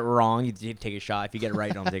you get it wrong, you take a shot. If you get it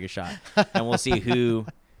right, don't take a shot, and we'll see who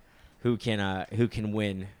can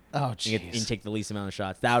win. Oh, And jeez. take the least amount of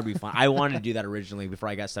shots. That would be fun. I wanted to do that originally before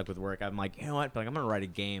I got stuck with work. I'm like, you know what? Like, I'm gonna write a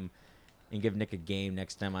game and give Nick a game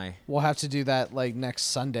next time I. We'll have to do that like next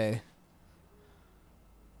Sunday.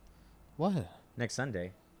 What? Next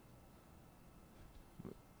Sunday.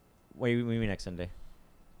 What do you mean next Sunday?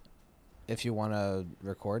 If you want to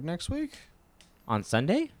record next week? On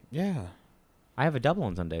Sunday? Yeah. I have a double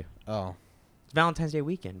on Sunday. Oh. It's Valentine's Day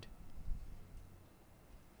weekend.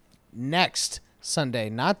 Next Sunday,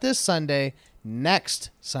 not this Sunday. Next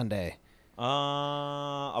Sunday.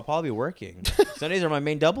 I'll probably be working. Sundays are my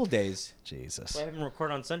main double days. Jesus. Why haven't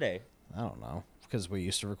record on Sunday? I don't know. Because we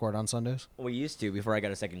used to record on Sundays. We used to before I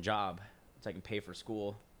got a second job, so I can pay for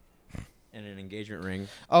school and an engagement ring.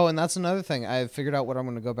 Oh, and that's another thing. I figured out what I'm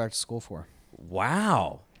going to go back to school for.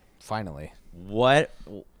 Wow. Finally. What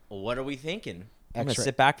are we thinking? I'm gonna X-ray.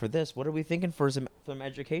 sit back for this. What are we thinking for some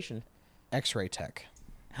education? X-ray tech.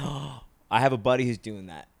 I have a buddy who's doing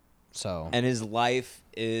that, So. and his life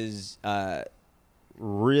is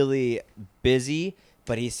really busy.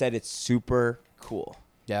 But he said it's super cool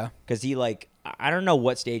Yeah. because he like I don't know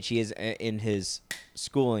what stage he is in his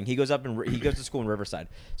schooling. He goes he goes to school in Riverside,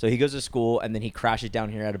 so he goes to school and then he crashes down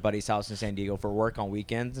here at a buddy's house in San Diego for work on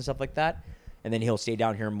weekends and stuff like that, and then he'll stay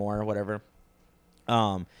down here more or whatever.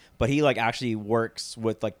 But he like actually works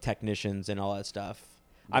with like technicians and all that stuff.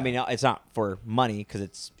 Yeah. I mean, it's not for money because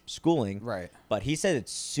it's schooling, Right. But he said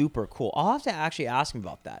it's super cool. I'll have to actually ask him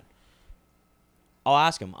about that. I'll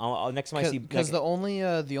ask him. I'll next time I see Because the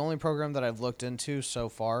only program that I've looked into so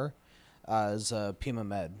far is Pima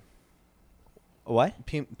Med. What?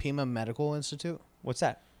 Pima Medical Institute. What's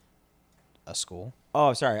that? A school.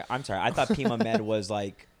 Oh, sorry. I'm sorry. I thought Pima Med was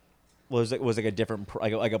like like a different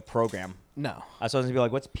like a program. No. I was supposed to be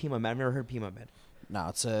like, what's Pima Med? I've never heard Pima Med. No,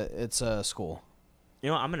 it's a school. You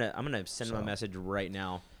know, I'm gonna send him a message right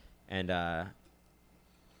now, and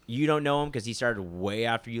you don't know him because he started way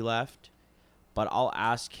after you left, but I'll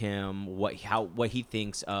ask him what he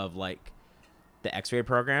thinks of like the X-ray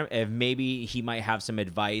program. If maybe he might have some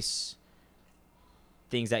advice,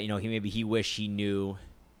 things that he wish he knew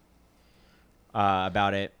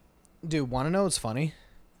about it. Dude, want to know what's funny?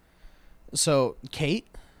 So, Kate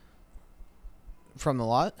from the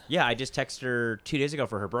lot? Yeah, I just texted her 2 days ago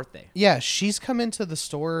for her birthday. Yeah, she's come into the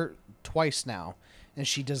store twice now, and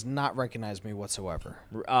she does not recognize me whatsoever.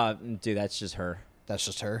 Dude, that's just her. That's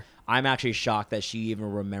just her. I'm actually shocked that she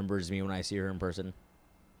even remembers me when I see her in person.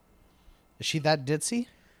 Is she that ditzy?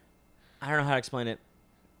 I don't know how to explain it.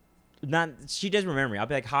 She does remember me. I'll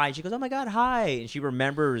be like, hi. She goes, oh my God, hi. And she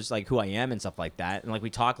remembers like who I am and stuff like that. And like we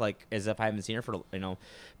talk like as if I haven't seen her for,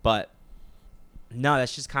 but no,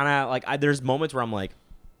 that's just kind of like, there's moments where I'm like,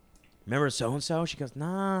 remember so-and-so? She goes,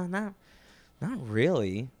 nah, not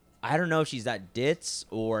really. I don't know if she's that ditz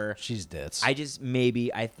or She's ditz. I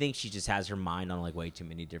think she just has her mind on like way too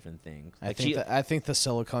many different things. I Like think the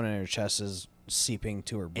silicone in her chest is seeping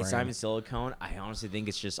to her brain. it's not even silicone. I honestly think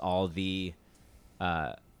it's just all the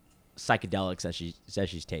psychedelics that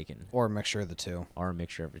she's taken, Or a mixture of the two. or a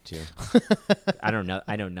mixture of it too. I don't know.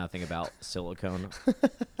 I know nothing about silicone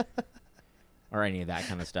or any of that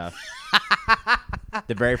kind of stuff.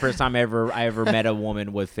 The very first time I ever met a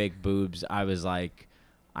woman with fake boobs, I was like,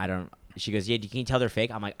 I don't. She goes, yeah, can you tell they're fake?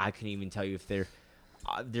 I'm like, I couldn't even tell you if they're.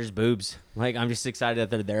 There's boobs. Like, I'm just excited that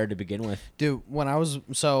they're there to begin with. Dude, when I was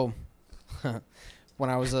a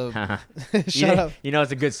Shut up. You know,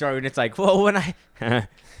 it's a good story when it's like, well, when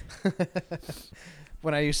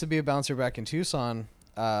I used to be a bouncer back in Tucson,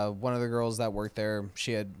 one of the girls that worked there,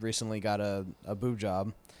 she had recently got a boob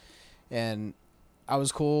job, and I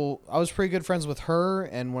was cool. I was pretty good friends with her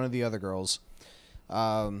and one of the other girls.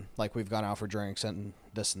 Like we've gone out for drinks and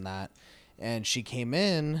this and that, and she came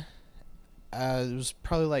in. It was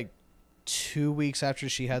probably like 2 weeks after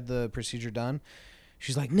she had the procedure done.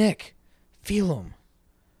 She's like, Nick, feel them.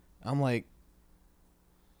 I'm like,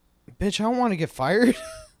 bitch, I don't want to get fired.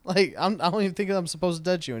 Like, I don't even think I'm supposed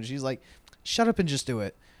to touch you. And she's like, shut up and just do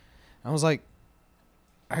it. I was like,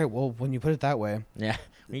 all right, well, when you put it that way. Yeah.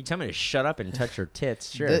 When you tell me to shut up and touch your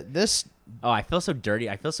tits, sure. Oh, I feel so dirty.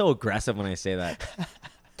 I feel so aggressive when I say that.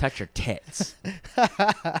 Touch your tits.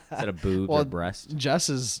 Instead of boobs or breast. Jess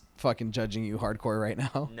is fucking judging you hardcore right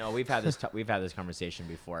now. No, we've had this conversation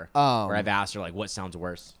before. Where I've asked her, like, what sounds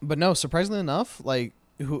worse? But no, surprisingly enough, like,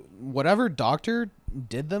 whatever doctor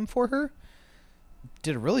did them for her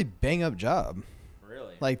did a really bang up job.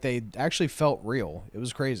 Really? Like, they actually felt real. It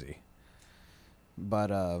was crazy. But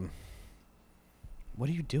what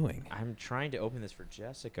are you doing? I'm trying to open this for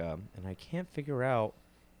Jessica, and I can't figure out.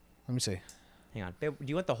 Let me see. Hang on. Babe, do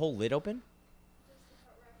you want the whole lid open?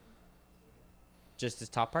 Just this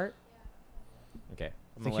top part? Okay.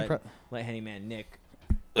 I'm going to let handyman Nick.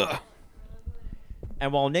 Ugh.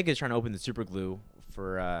 And while Nick is trying to open the super glue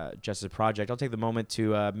for Jess's project, I'll take the moment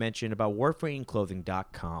to mention about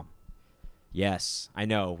warframeClothing.com. Yes, I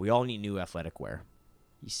know. We all need new athletic wear.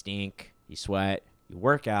 You stink, you sweat, you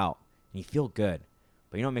work out, and you feel good.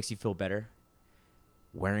 But you know what makes you feel better?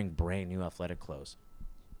 Wearing brand new athletic clothes.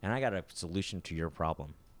 And I got a solution to your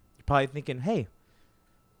problem. You're probably thinking, hey,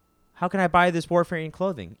 how can I buy this Warframe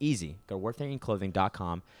clothing? Easy. Go to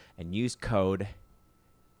warframeclothing.com and use code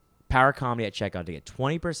PowerComedy at checkout to get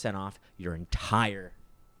 20% off your entire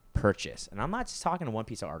purchase. And I'm not just talking one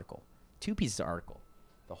piece of article. 2 pieces of article.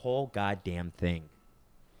 The whole goddamn thing.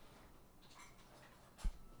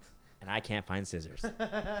 And I can't find scissors.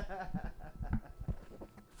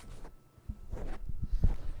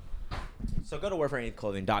 So go to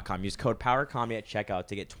warframeclothing.com. Use code PowerComedy at checkout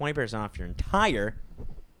to get 20% off your entire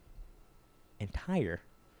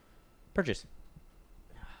purchase.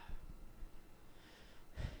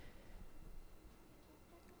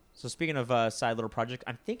 So speaking of side little project,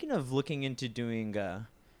 I'm thinking of looking into doing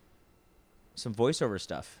some voiceover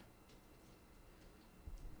stuff.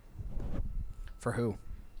 For who?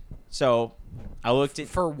 So I looked at...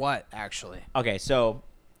 For what, actually? Okay, so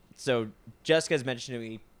Jessica's mentioned to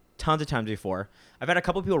me tons of times before. I've had a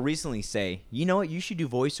couple people recently say, you know what, you should do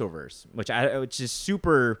voiceovers, which is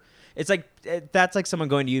super... It's like, that's like someone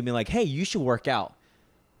going to you and being like, hey, you should work out.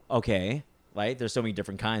 Okay, right? There's so many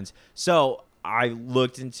different kinds. So I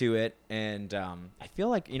looked into it, and I feel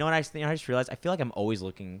like, you know what, I just realized, I feel like I'm always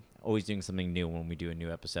doing something new when we do a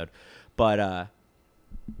new episode. But,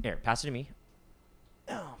 here, pass it to me.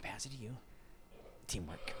 Oh, pass it to you.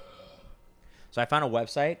 Teamwork. So I found a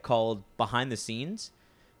website called Behind the Scenes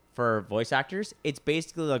for voice actors. It's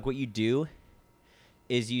basically like what you do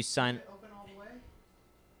is you sign...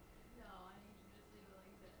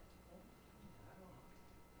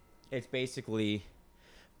 It's basically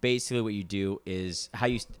what you do is how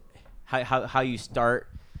you start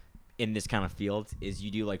in this kind of field is you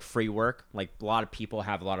do like free work. Like a lot of people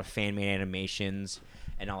have a lot of fan made animations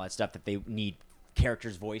and all that stuff that they need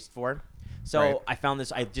characters voiced for. So Right. I found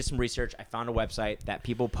this. I did some research. I found a website that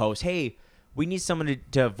people post. Hey, we need someone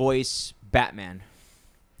to voice Batman.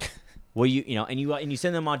 Well, and you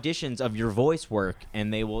send them auditions of your voice work,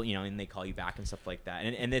 and they will, and they call you back and stuff like that.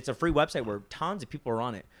 And it's a free website where tons of people are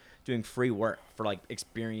on it doing free work for like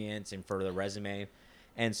experience and for the resume.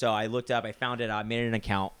 And so I looked up, I found it, I made an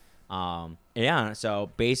account. So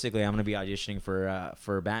basically, I'm gonna be auditioning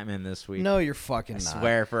for Batman this week. No, you're fucking I not.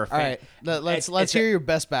 swear for a fan. All right, let's hear your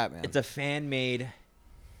best Batman. It's a fan made.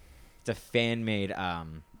 It's a fan made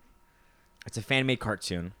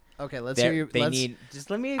cartoon. Okay, let's hear your.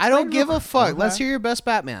 Just let me. I don't explain give real a fuck. quick. Let's hear your best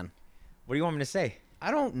Batman. What do you want me to say?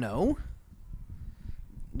 I don't know.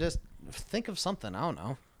 Just think of something. I don't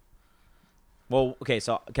know. Well, okay.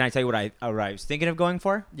 So can I tell you what I was thinking of going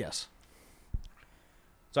for? Yes.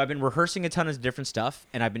 So I've been rehearsing a ton of different stuff,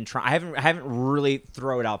 and I've been trying. I haven't really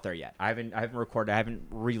throw it out there yet. I haven't recorded. I haven't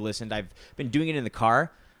re-listened. I've been doing it in the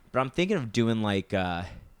car, but I'm thinking of doing like a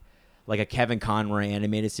Kevin Conroy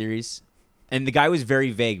animated series. And the guy was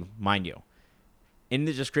very vague, mind you. In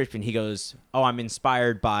the description, he goes, "Oh, I'm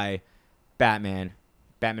inspired by Batman,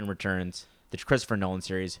 Batman Returns, the Christopher Nolan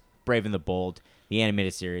series, Brave and the Bold, the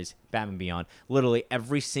animated series, Batman Beyond. Literally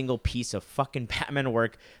every single piece of fucking Batman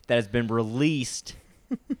work that has been released."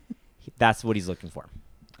 That's what he's looking for.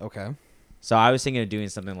 Okay. So I was thinking of doing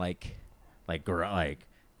something like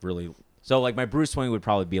really. So like my Bruce Wayne would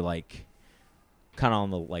probably be like kind of on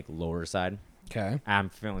the like lower side. Okay. I'm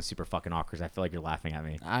feeling super fucking awkward. I feel like you're laughing at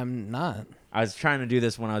me. I'm not. I was trying to do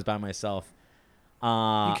this when I was by myself. You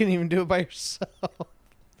can't even do it by yourself. All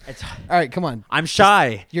It's, right, come on. I'm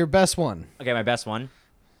shy. Your best one. Okay, my best one.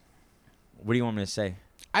 What do you want me to say?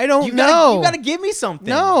 I don't You know. gotta give me something.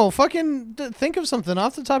 No, fucking think of something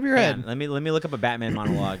off the top of your Hang head. on, let me look up a Batman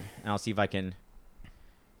monologue, and I'll see if I can.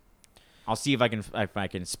 If I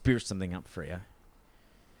can spear something up for you.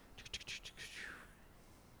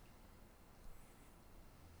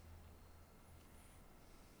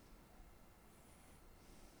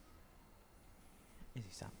 Easy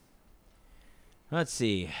stop. Let's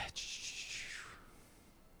see.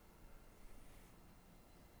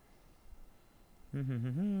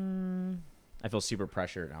 I feel super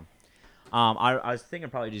pressured now. I was thinking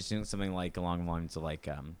probably just doing something like along the lines of like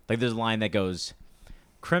there's a line that goes,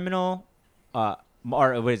 criminal, or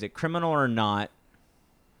what is it? Criminal or not,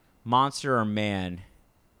 monster or man.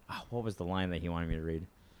 Oh, what was the line that he wanted me to read?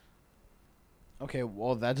 Okay,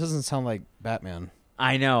 well, that doesn't sound like Batman.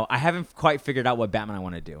 I know. I haven't quite figured out what Batman I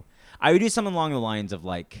want to do. I would do something along the lines of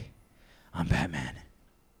like, I'm Batman.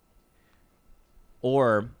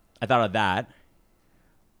 Or I thought of that.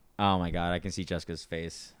 Oh my God, I can see Jessica's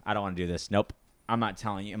face. I don't want to do this. Nope. I'm not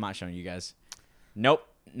telling you. I'm not showing you guys. Nope.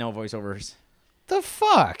 No voiceovers. The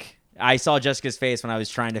fuck? I saw Jessica's face when I was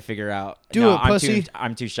trying to figure out. Do it, pussy.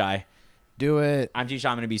 I'm too shy. Do it. I'm too shy.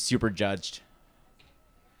 I'm going to be super judged.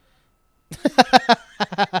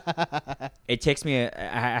 It takes me.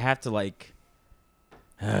 I have to like.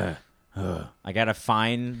 I gotta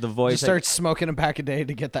find the voice. Just start smoking a pack a day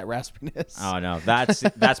to get that raspiness. Oh no,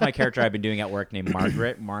 that's my character I've been doing at work named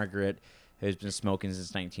Margaret. Margaret has been smoking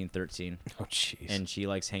since 1913. Oh jeez. And she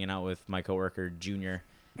likes hanging out with my coworker Junior,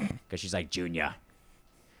 because she's like, Junior,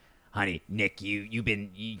 honey, Nick,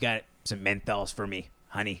 you got some menthols for me,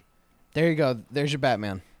 honey. There you go. There's your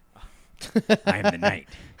Batman. I am the night.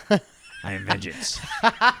 I am vengeance.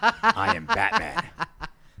 I am Batman.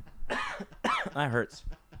 That hurts.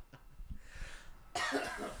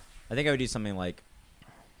 I think I would do something like,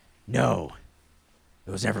 no,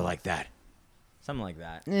 it was never like that. Something like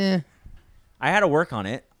that. I had to work on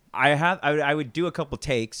it. I would do a couple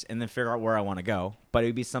takes and then figure out where I want to go, but it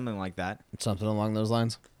would be something like that. Something along those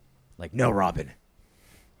lines. Like, no, Robin.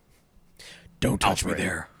 Don't touch me Alfred.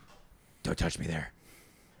 there. Don't touch me there.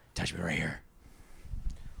 Touch me right here.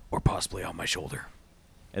 Or possibly on my shoulder.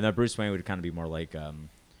 And then Bruce Wayne would kind of be more like,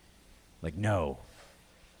 no.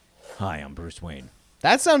 Hi, I'm Bruce Wayne.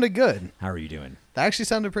 That sounded good. How are you doing? That actually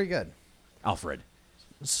sounded pretty good. Alfred.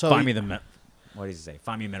 So Find me what does he say?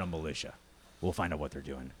 Find me metal militia. We'll find out what they're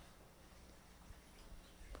doing.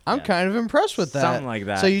 I'm Yeah. kind of impressed with that. Something like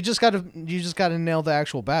that. So you just gotta nail the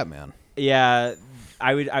actual Batman. Yeah,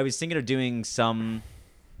 I was thinking of doing some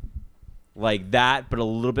like that, but a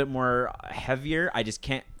little bit more heavier. I just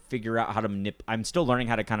can't figure out how to I'm still learning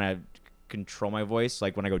how to kind of control my voice,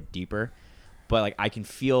 like when I go deeper. But like I can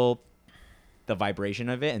feel the vibration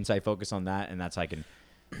of it, and so I focus on that, and that's how I can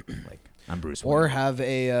like I'm Bruce Wayne. Or have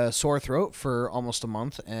a sore throat for almost a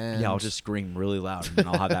month, and Yeah, I'll just scream really loud, and then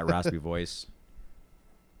I'll have that raspy voice.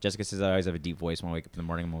 Jessica says I always have a deep voice when I wake up in the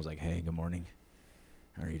morning. I'm always like, hey, good morning.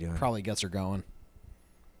 How are you doing? probably gets her going.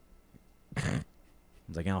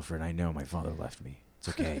 was like, Alfred, I know my father left me. It's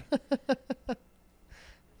okay.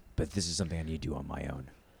 But this is something I need to do on my own.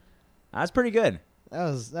 That's pretty good. That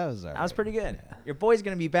was all right. That was pretty good. Yeah. Your boy's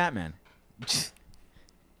going to be Batman.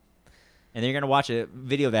 And then you're going to watch a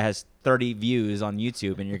video that has 30 views on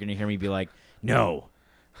YouTube, and you're going to hear me be like, no,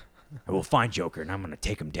 I will find Joker, and I'm going to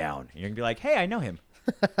take him down. And you're going to be like, hey, I know him.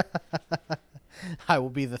 I will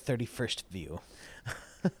be the 31st view.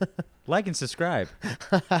 Like and subscribe.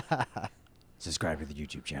 Subscribe to the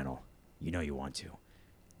YouTube channel. You know you want to.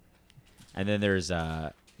 And then there's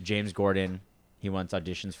James Gordon. He wants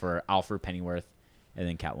auditions for Alfred Pennyworth and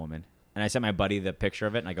then Catwoman. And I sent my buddy the picture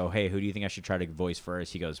of it, and I go, hey, who do you think I should try to voice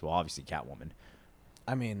first? He goes, well, obviously Catwoman.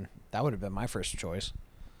 I mean, that would have been my first choice.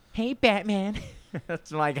 Hey, Batman.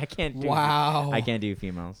 That's like, I can't do. Wow. I can't do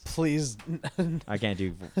females. Please. I can't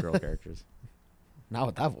do girl characters. Not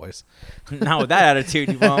with that voice. Not with that attitude,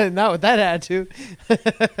 you won't. Not with that attitude.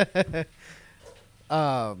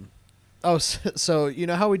 So you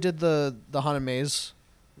know how we did the Haunted Maze?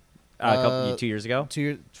 A couple 2 years ago. 2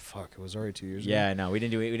 years. Fuck, it was already 2 years ago. Yeah, no, we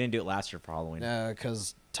didn't do it. We didn't do it last year for Halloween.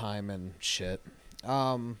 Because time and shit.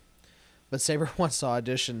 But Saber wants to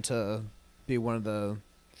audition to be one of the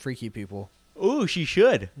freaky people. Ooh, she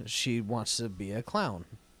should. She wants to be a clown.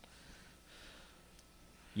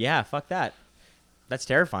 Yeah, fuck that. That's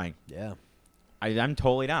terrifying. Yeah. I'm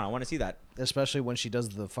totally down. I want to see that. Especially when she does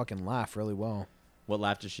the fucking laugh really well. What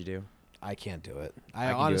laugh does she do? I can't do it. I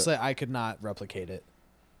can do honestly, I could not replicate it.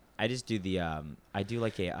 I just do the I do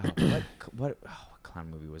like a what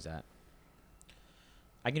clown movie was that?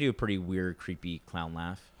 I can do a pretty weird, creepy clown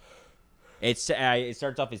laugh. It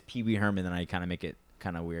starts off as Pee Wee Herman, then I kind of make it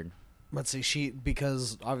kind of weird. Let's see,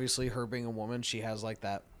 because obviously her being a woman, she has like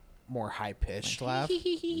that more high pitched laugh.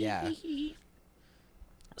 Yeah.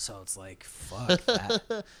 So it's like, fuck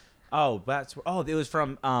that. It was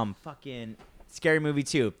from fucking Scary Movie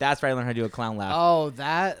 2. That's where I learned how to do a clown laugh. Oh,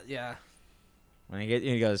 that, yeah. When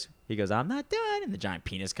he goes, I'm not done, and the giant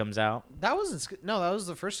penis comes out. That wasn't, no, that was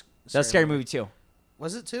the first. That's Scary Movie 2.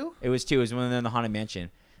 Was it 2? It was 2. It was when they're in the Haunted Mansion.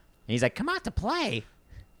 And he's like, come out to play.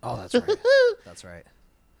 Oh, that's right. That's right.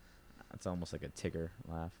 That's almost like a Tigger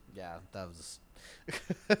laugh. Yeah, that was.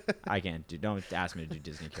 I can't do. Don't ask me to do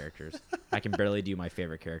Disney characters. I can barely do my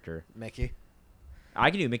favorite character. Mickey.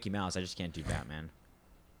 I can do Mickey Mouse. I just can't do Batman.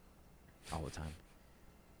 All the time.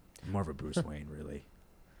 I'm more of a Bruce Wayne, really.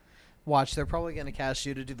 Watch, they're probably going to cast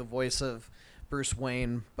you to do the voice of Bruce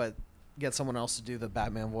Wayne, but get someone else to do the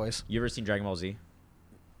Batman voice. You ever seen Dragon Ball Z?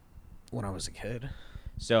 When I was a kid.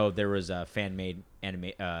 So there was a fan-made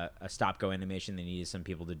a stop-go animation. They needed some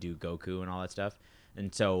people to do Goku and all that stuff.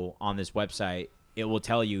 And so on this website, it will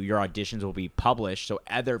tell you your auditions will be published so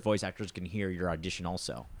other voice actors can hear your audition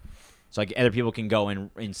also. So like other people can go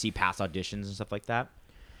and see past auditions and stuff like that.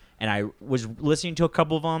 And I was listening to a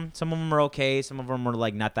couple of them. Some of them are okay. Some of them were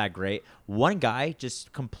like not that great. One guy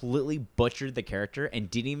just completely butchered the character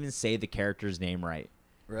and didn't even say the character's name right.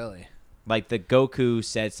 Really? Like the Goku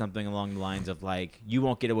said something along the lines of like, "You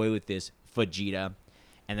won't get away with this, Vegeta,"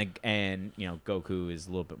 and you know Goku is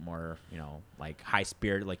a little bit more like high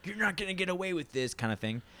spirit, like "You're not gonna get away with this" kind of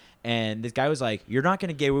thing. And this guy was like, "You're not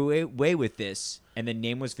gonna get away with this," and the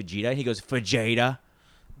name was Vegeta. He goes, "Vegeta."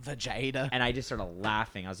 Vegeta. And I just started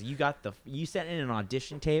laughing. I was like, you sent in an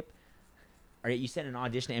audition tape, or you sent an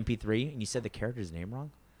audition MP3, and you said the character's name wrong?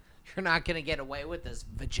 You're not going to get away with this,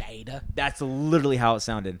 Vegeta. That's literally how it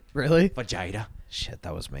sounded. Really? Vegeta. Shit,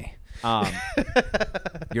 that was me.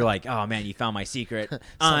 You're like, oh man, you found my secret.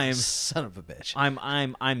 Son of a bitch.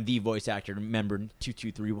 I'm the voice actor member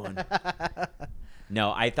 2231.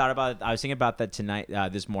 No, I was thinking about that tonight,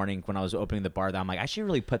 this morning when I was opening the bar. That I'm like, I should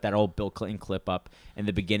really put that old Bill Clinton clip up in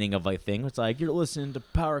the beginning of like thing. It's like, you're listening to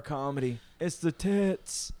Power Comedy. It's the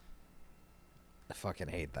tits. I fucking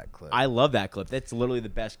hate that clip. I love that clip. That's literally the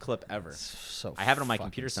best clip ever. So I have it on my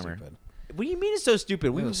computer somewhere. Stupid. What do you mean it's so stupid?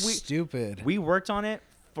 It was stupid. We worked on it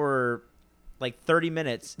for like 30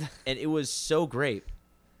 minutes, and it was so great.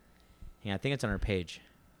 Yeah, I think it's on our page.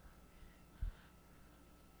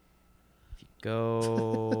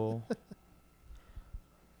 Go.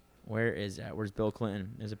 Where is that? Where's Bill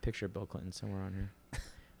Clinton? There's a picture of Bill Clinton somewhere on here.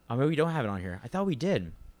 Oh, maybe we don't have it on here. I thought we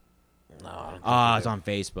did. No. I don't think Ah, we it's do. on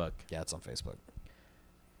Facebook. Yeah, it's on Facebook.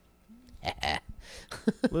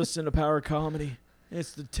 Listen to Power Comedy.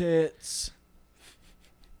 It's the tits.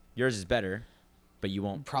 Yours is better, but you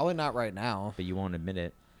won't. Probably not right now. But you won't admit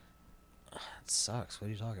it. It sucks. What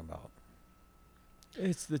are you talking about?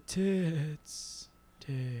 It's the tits.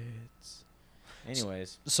 Tits.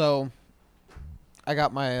 Anyways, So, I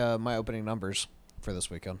got my my opening numbers for this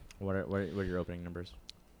weekend. what are your opening numbers?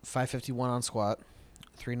 551 on squat,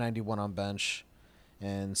 391 on bench,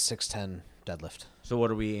 and 610 deadlift. So what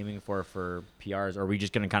are we aiming for PRs? Or are we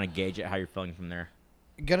just going to kind of gauge it how you're feeling from there?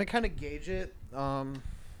 Gonna kind of gauge it.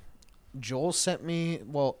 Joel sent me,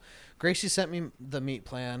 well, Gracie sent me the meet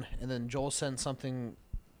plan, and then Joel sent something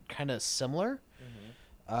kind of similar.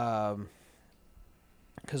 Because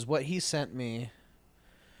what he sent me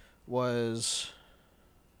was,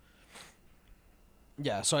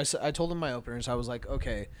 yeah, so I told him my openers. I was like,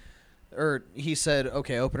 okay, or he said,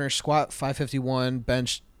 okay, opener squat 551,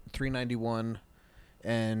 bench 391,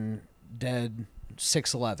 and dead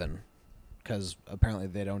 611, because apparently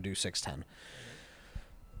they don't do 610.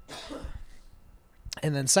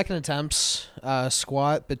 And then second attempts,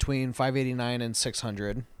 squat between 589 and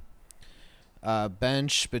 600,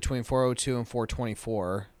 bench between 402 and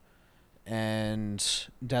 424, and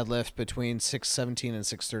deadlift between 617 and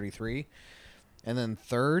 633. And then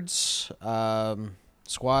thirds,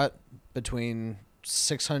 squat between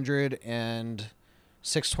 600 and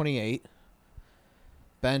 628,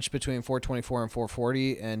 bench between 424 and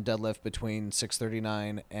 440, and deadlift between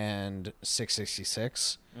 639 and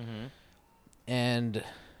 666. And I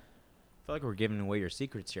feel like we're giving away your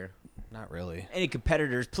secrets here. not really. Any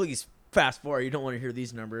competitors, please fast forward. You don't want to hear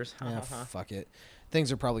these numbers. Yeah, fuck it.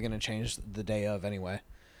 Things are probably going to change the day of anyway.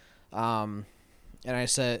 And I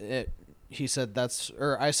said it. He said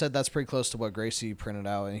I said that's pretty close to what Gracie printed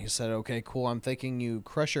out, and he said, okay, cool. I'm thinking you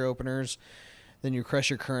crush your openers, then you crush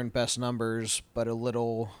your current best numbers, but a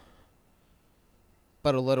little,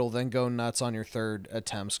 then go nuts on your third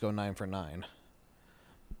attempts. Go 9 for 9.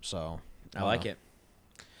 So I like it.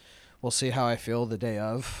 We'll see how I feel the day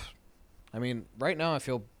of. I mean, right now I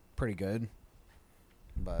feel pretty good,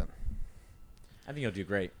 but I think you'll do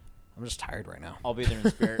great. I'm just tired right now. I'll be there in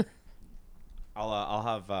spirit. I'll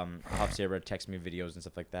have Sarah text me videos and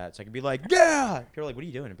stuff like that, so I can be like, yeah. People are like, what are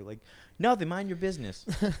you doing? I'd be like, nothing. Mind your business.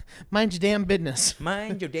 Mind your damn business.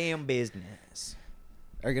 Mind your damn business.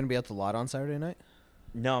 Are you gonna be at the lot on Saturday night?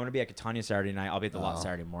 No, I'm gonna be at Catania Saturday night. I'll be at the lot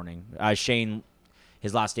Saturday morning. Shane,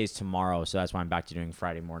 his last day's tomorrow, so that's why I'm back to doing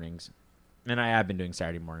Friday mornings. And I have been doing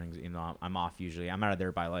Saturday mornings, even though I'm off usually. I'm out of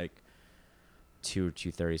there by like 2 or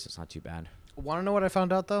 2:30, so it's not too bad. Want to know what I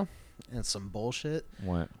found out though? And it's some bullshit.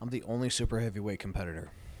 What? I'm the only super heavyweight competitor.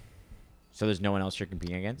 So there's no one else you're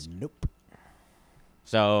competing against? Nope.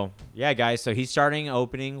 So yeah, guys. So he's starting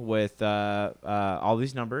opening with all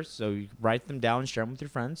these numbers. So you write them down, share them with your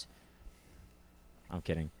friends. I'm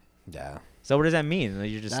kidding. Yeah. So what does that mean?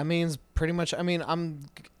 You're just That means pretty much. I mean, I'm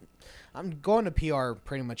going to PR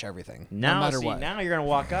pretty much everything. now. No matter See, what. now you're gonna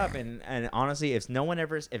walk up and honestly, if no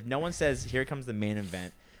one says here comes the main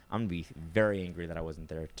event, I'm gonna be very angry that I wasn't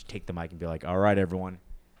there to take the mic and be like, all right, everyone,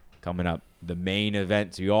 coming up, the main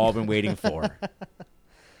event you all been waiting for.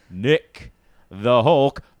 Nick the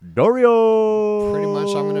Hulk Dario. Pretty much,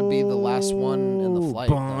 I'm gonna be the last one in the flight.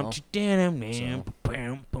 And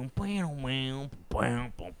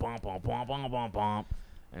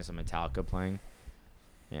some Metallica playing.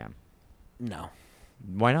 Yeah. No,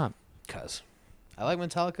 Why not? cause I like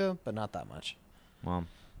Metallica, but not that much. Well,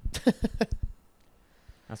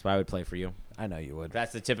 that's what I would play for you. I know you would.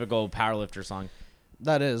 That's the typical powerlifter song.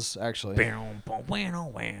 That is actually.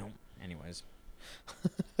 Anyways,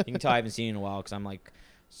 you can tell I haven't seen you in a while because I'm like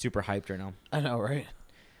super hyped right now. I know, right?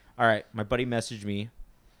 All right, my buddy messaged me.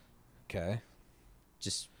 Okay.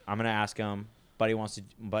 I'm gonna ask him.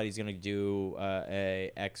 Buddy's gonna do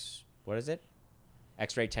what is it?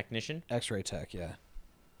 X-ray technician. X-ray tech, yeah.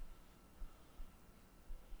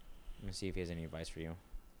 Let me see if he has any advice for you.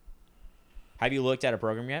 Have you looked at a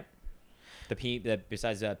program yet?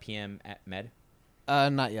 Besides PM at Med.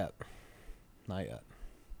 Not yet. Not yet.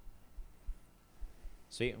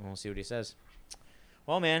 Sweet. We'll see what he says.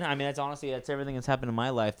 Well, man, I mean, that's everything that's happened in my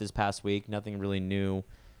life this past week. Nothing really new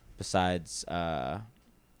besides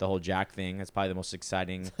the whole Jack thing. That's probably the most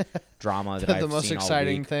exciting drama that I've seen all week. The most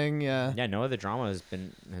exciting thing, yeah. Yeah, no other drama has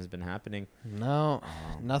been happening. No,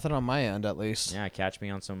 nothing on my end, at least. Yeah, catch me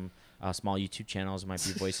on some small YouTube channels. Might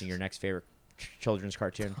be voicing your next favorite children's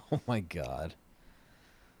cartoon. Oh my god.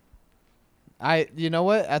 You know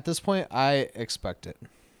what? At this point, I expect it. Can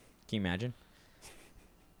you imagine?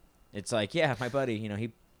 It's like, yeah, my buddy,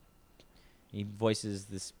 he voices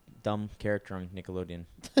this dumb character on Nickelodeon.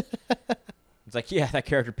 It's like, yeah, that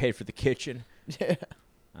character paid for the kitchen. Yeah.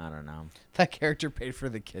 I don't know. That character paid for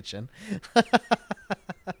the kitchen.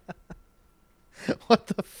 What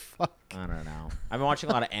the fuck? I don't know. I've been watching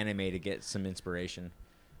a lot of anime to get some inspiration.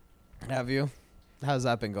 Have you? How's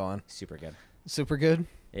that been going? Super good. Super good?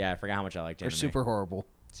 Yeah, I forgot how much I liked Or anime. super horrible?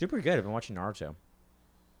 Super good. I've been watching Naruto.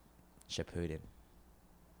 Shippuden.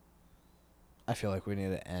 I feel like we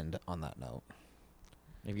need to end on that note.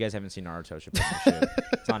 If you guys haven't seen Naruto Shippuden,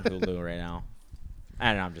 it's on Hulu right now. I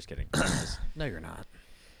don't know. I'm just kidding. No, you're not.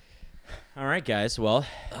 All right, guys. Well,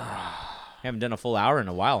 haven't done a full hour in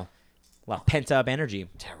a while. A lot of pent up energy.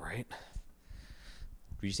 Yeah, right.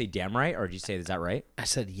 Did you say damn right, or did you say is that right? I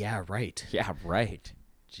said, yeah, right. Yeah, right.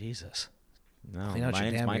 Jesus. No, Clean out my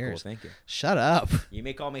your name's damn Michael. ears. Thank you. Shut up. You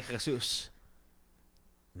may call me Jesus.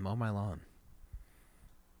 Mow my lawn.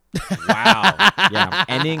 Wow. Yeah, I'm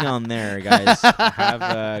ending on there, guys. Have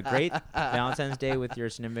a great Valentine's Day with your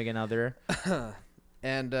significant other.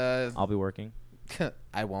 And I'll be working.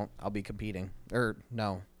 I won't. I'll be competing.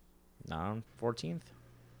 No. Not on 14th.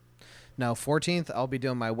 No, 14th, I'll be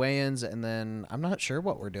doing my weigh-ins, and then I'm not sure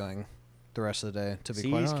what we're doing the rest of the day, to be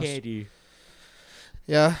quite honest. Katie.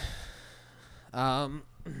 Yeah.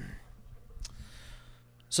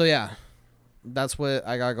 So, yeah. That's what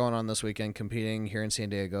I got going on this weekend, competing here in San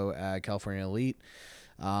Diego at California Elite.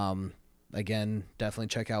 Again, definitely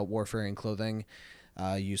check out Warfaring Clothing.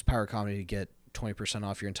 Use Power Comedy to get 20%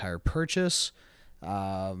 off your entire purchase.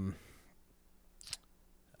 You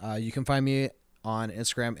can find me on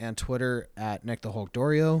Instagram and Twitter at Nick the Hulk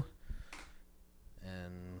Dorio.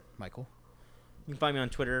 And Michael? You can find me on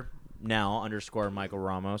Twitter now, _Michael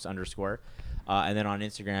Ramos, _ and then on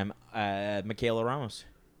Instagram, Michaela Ramos.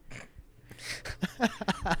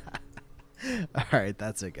 All right,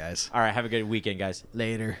 that's it, guys. All right, have a good weekend, guys.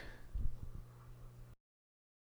 Later.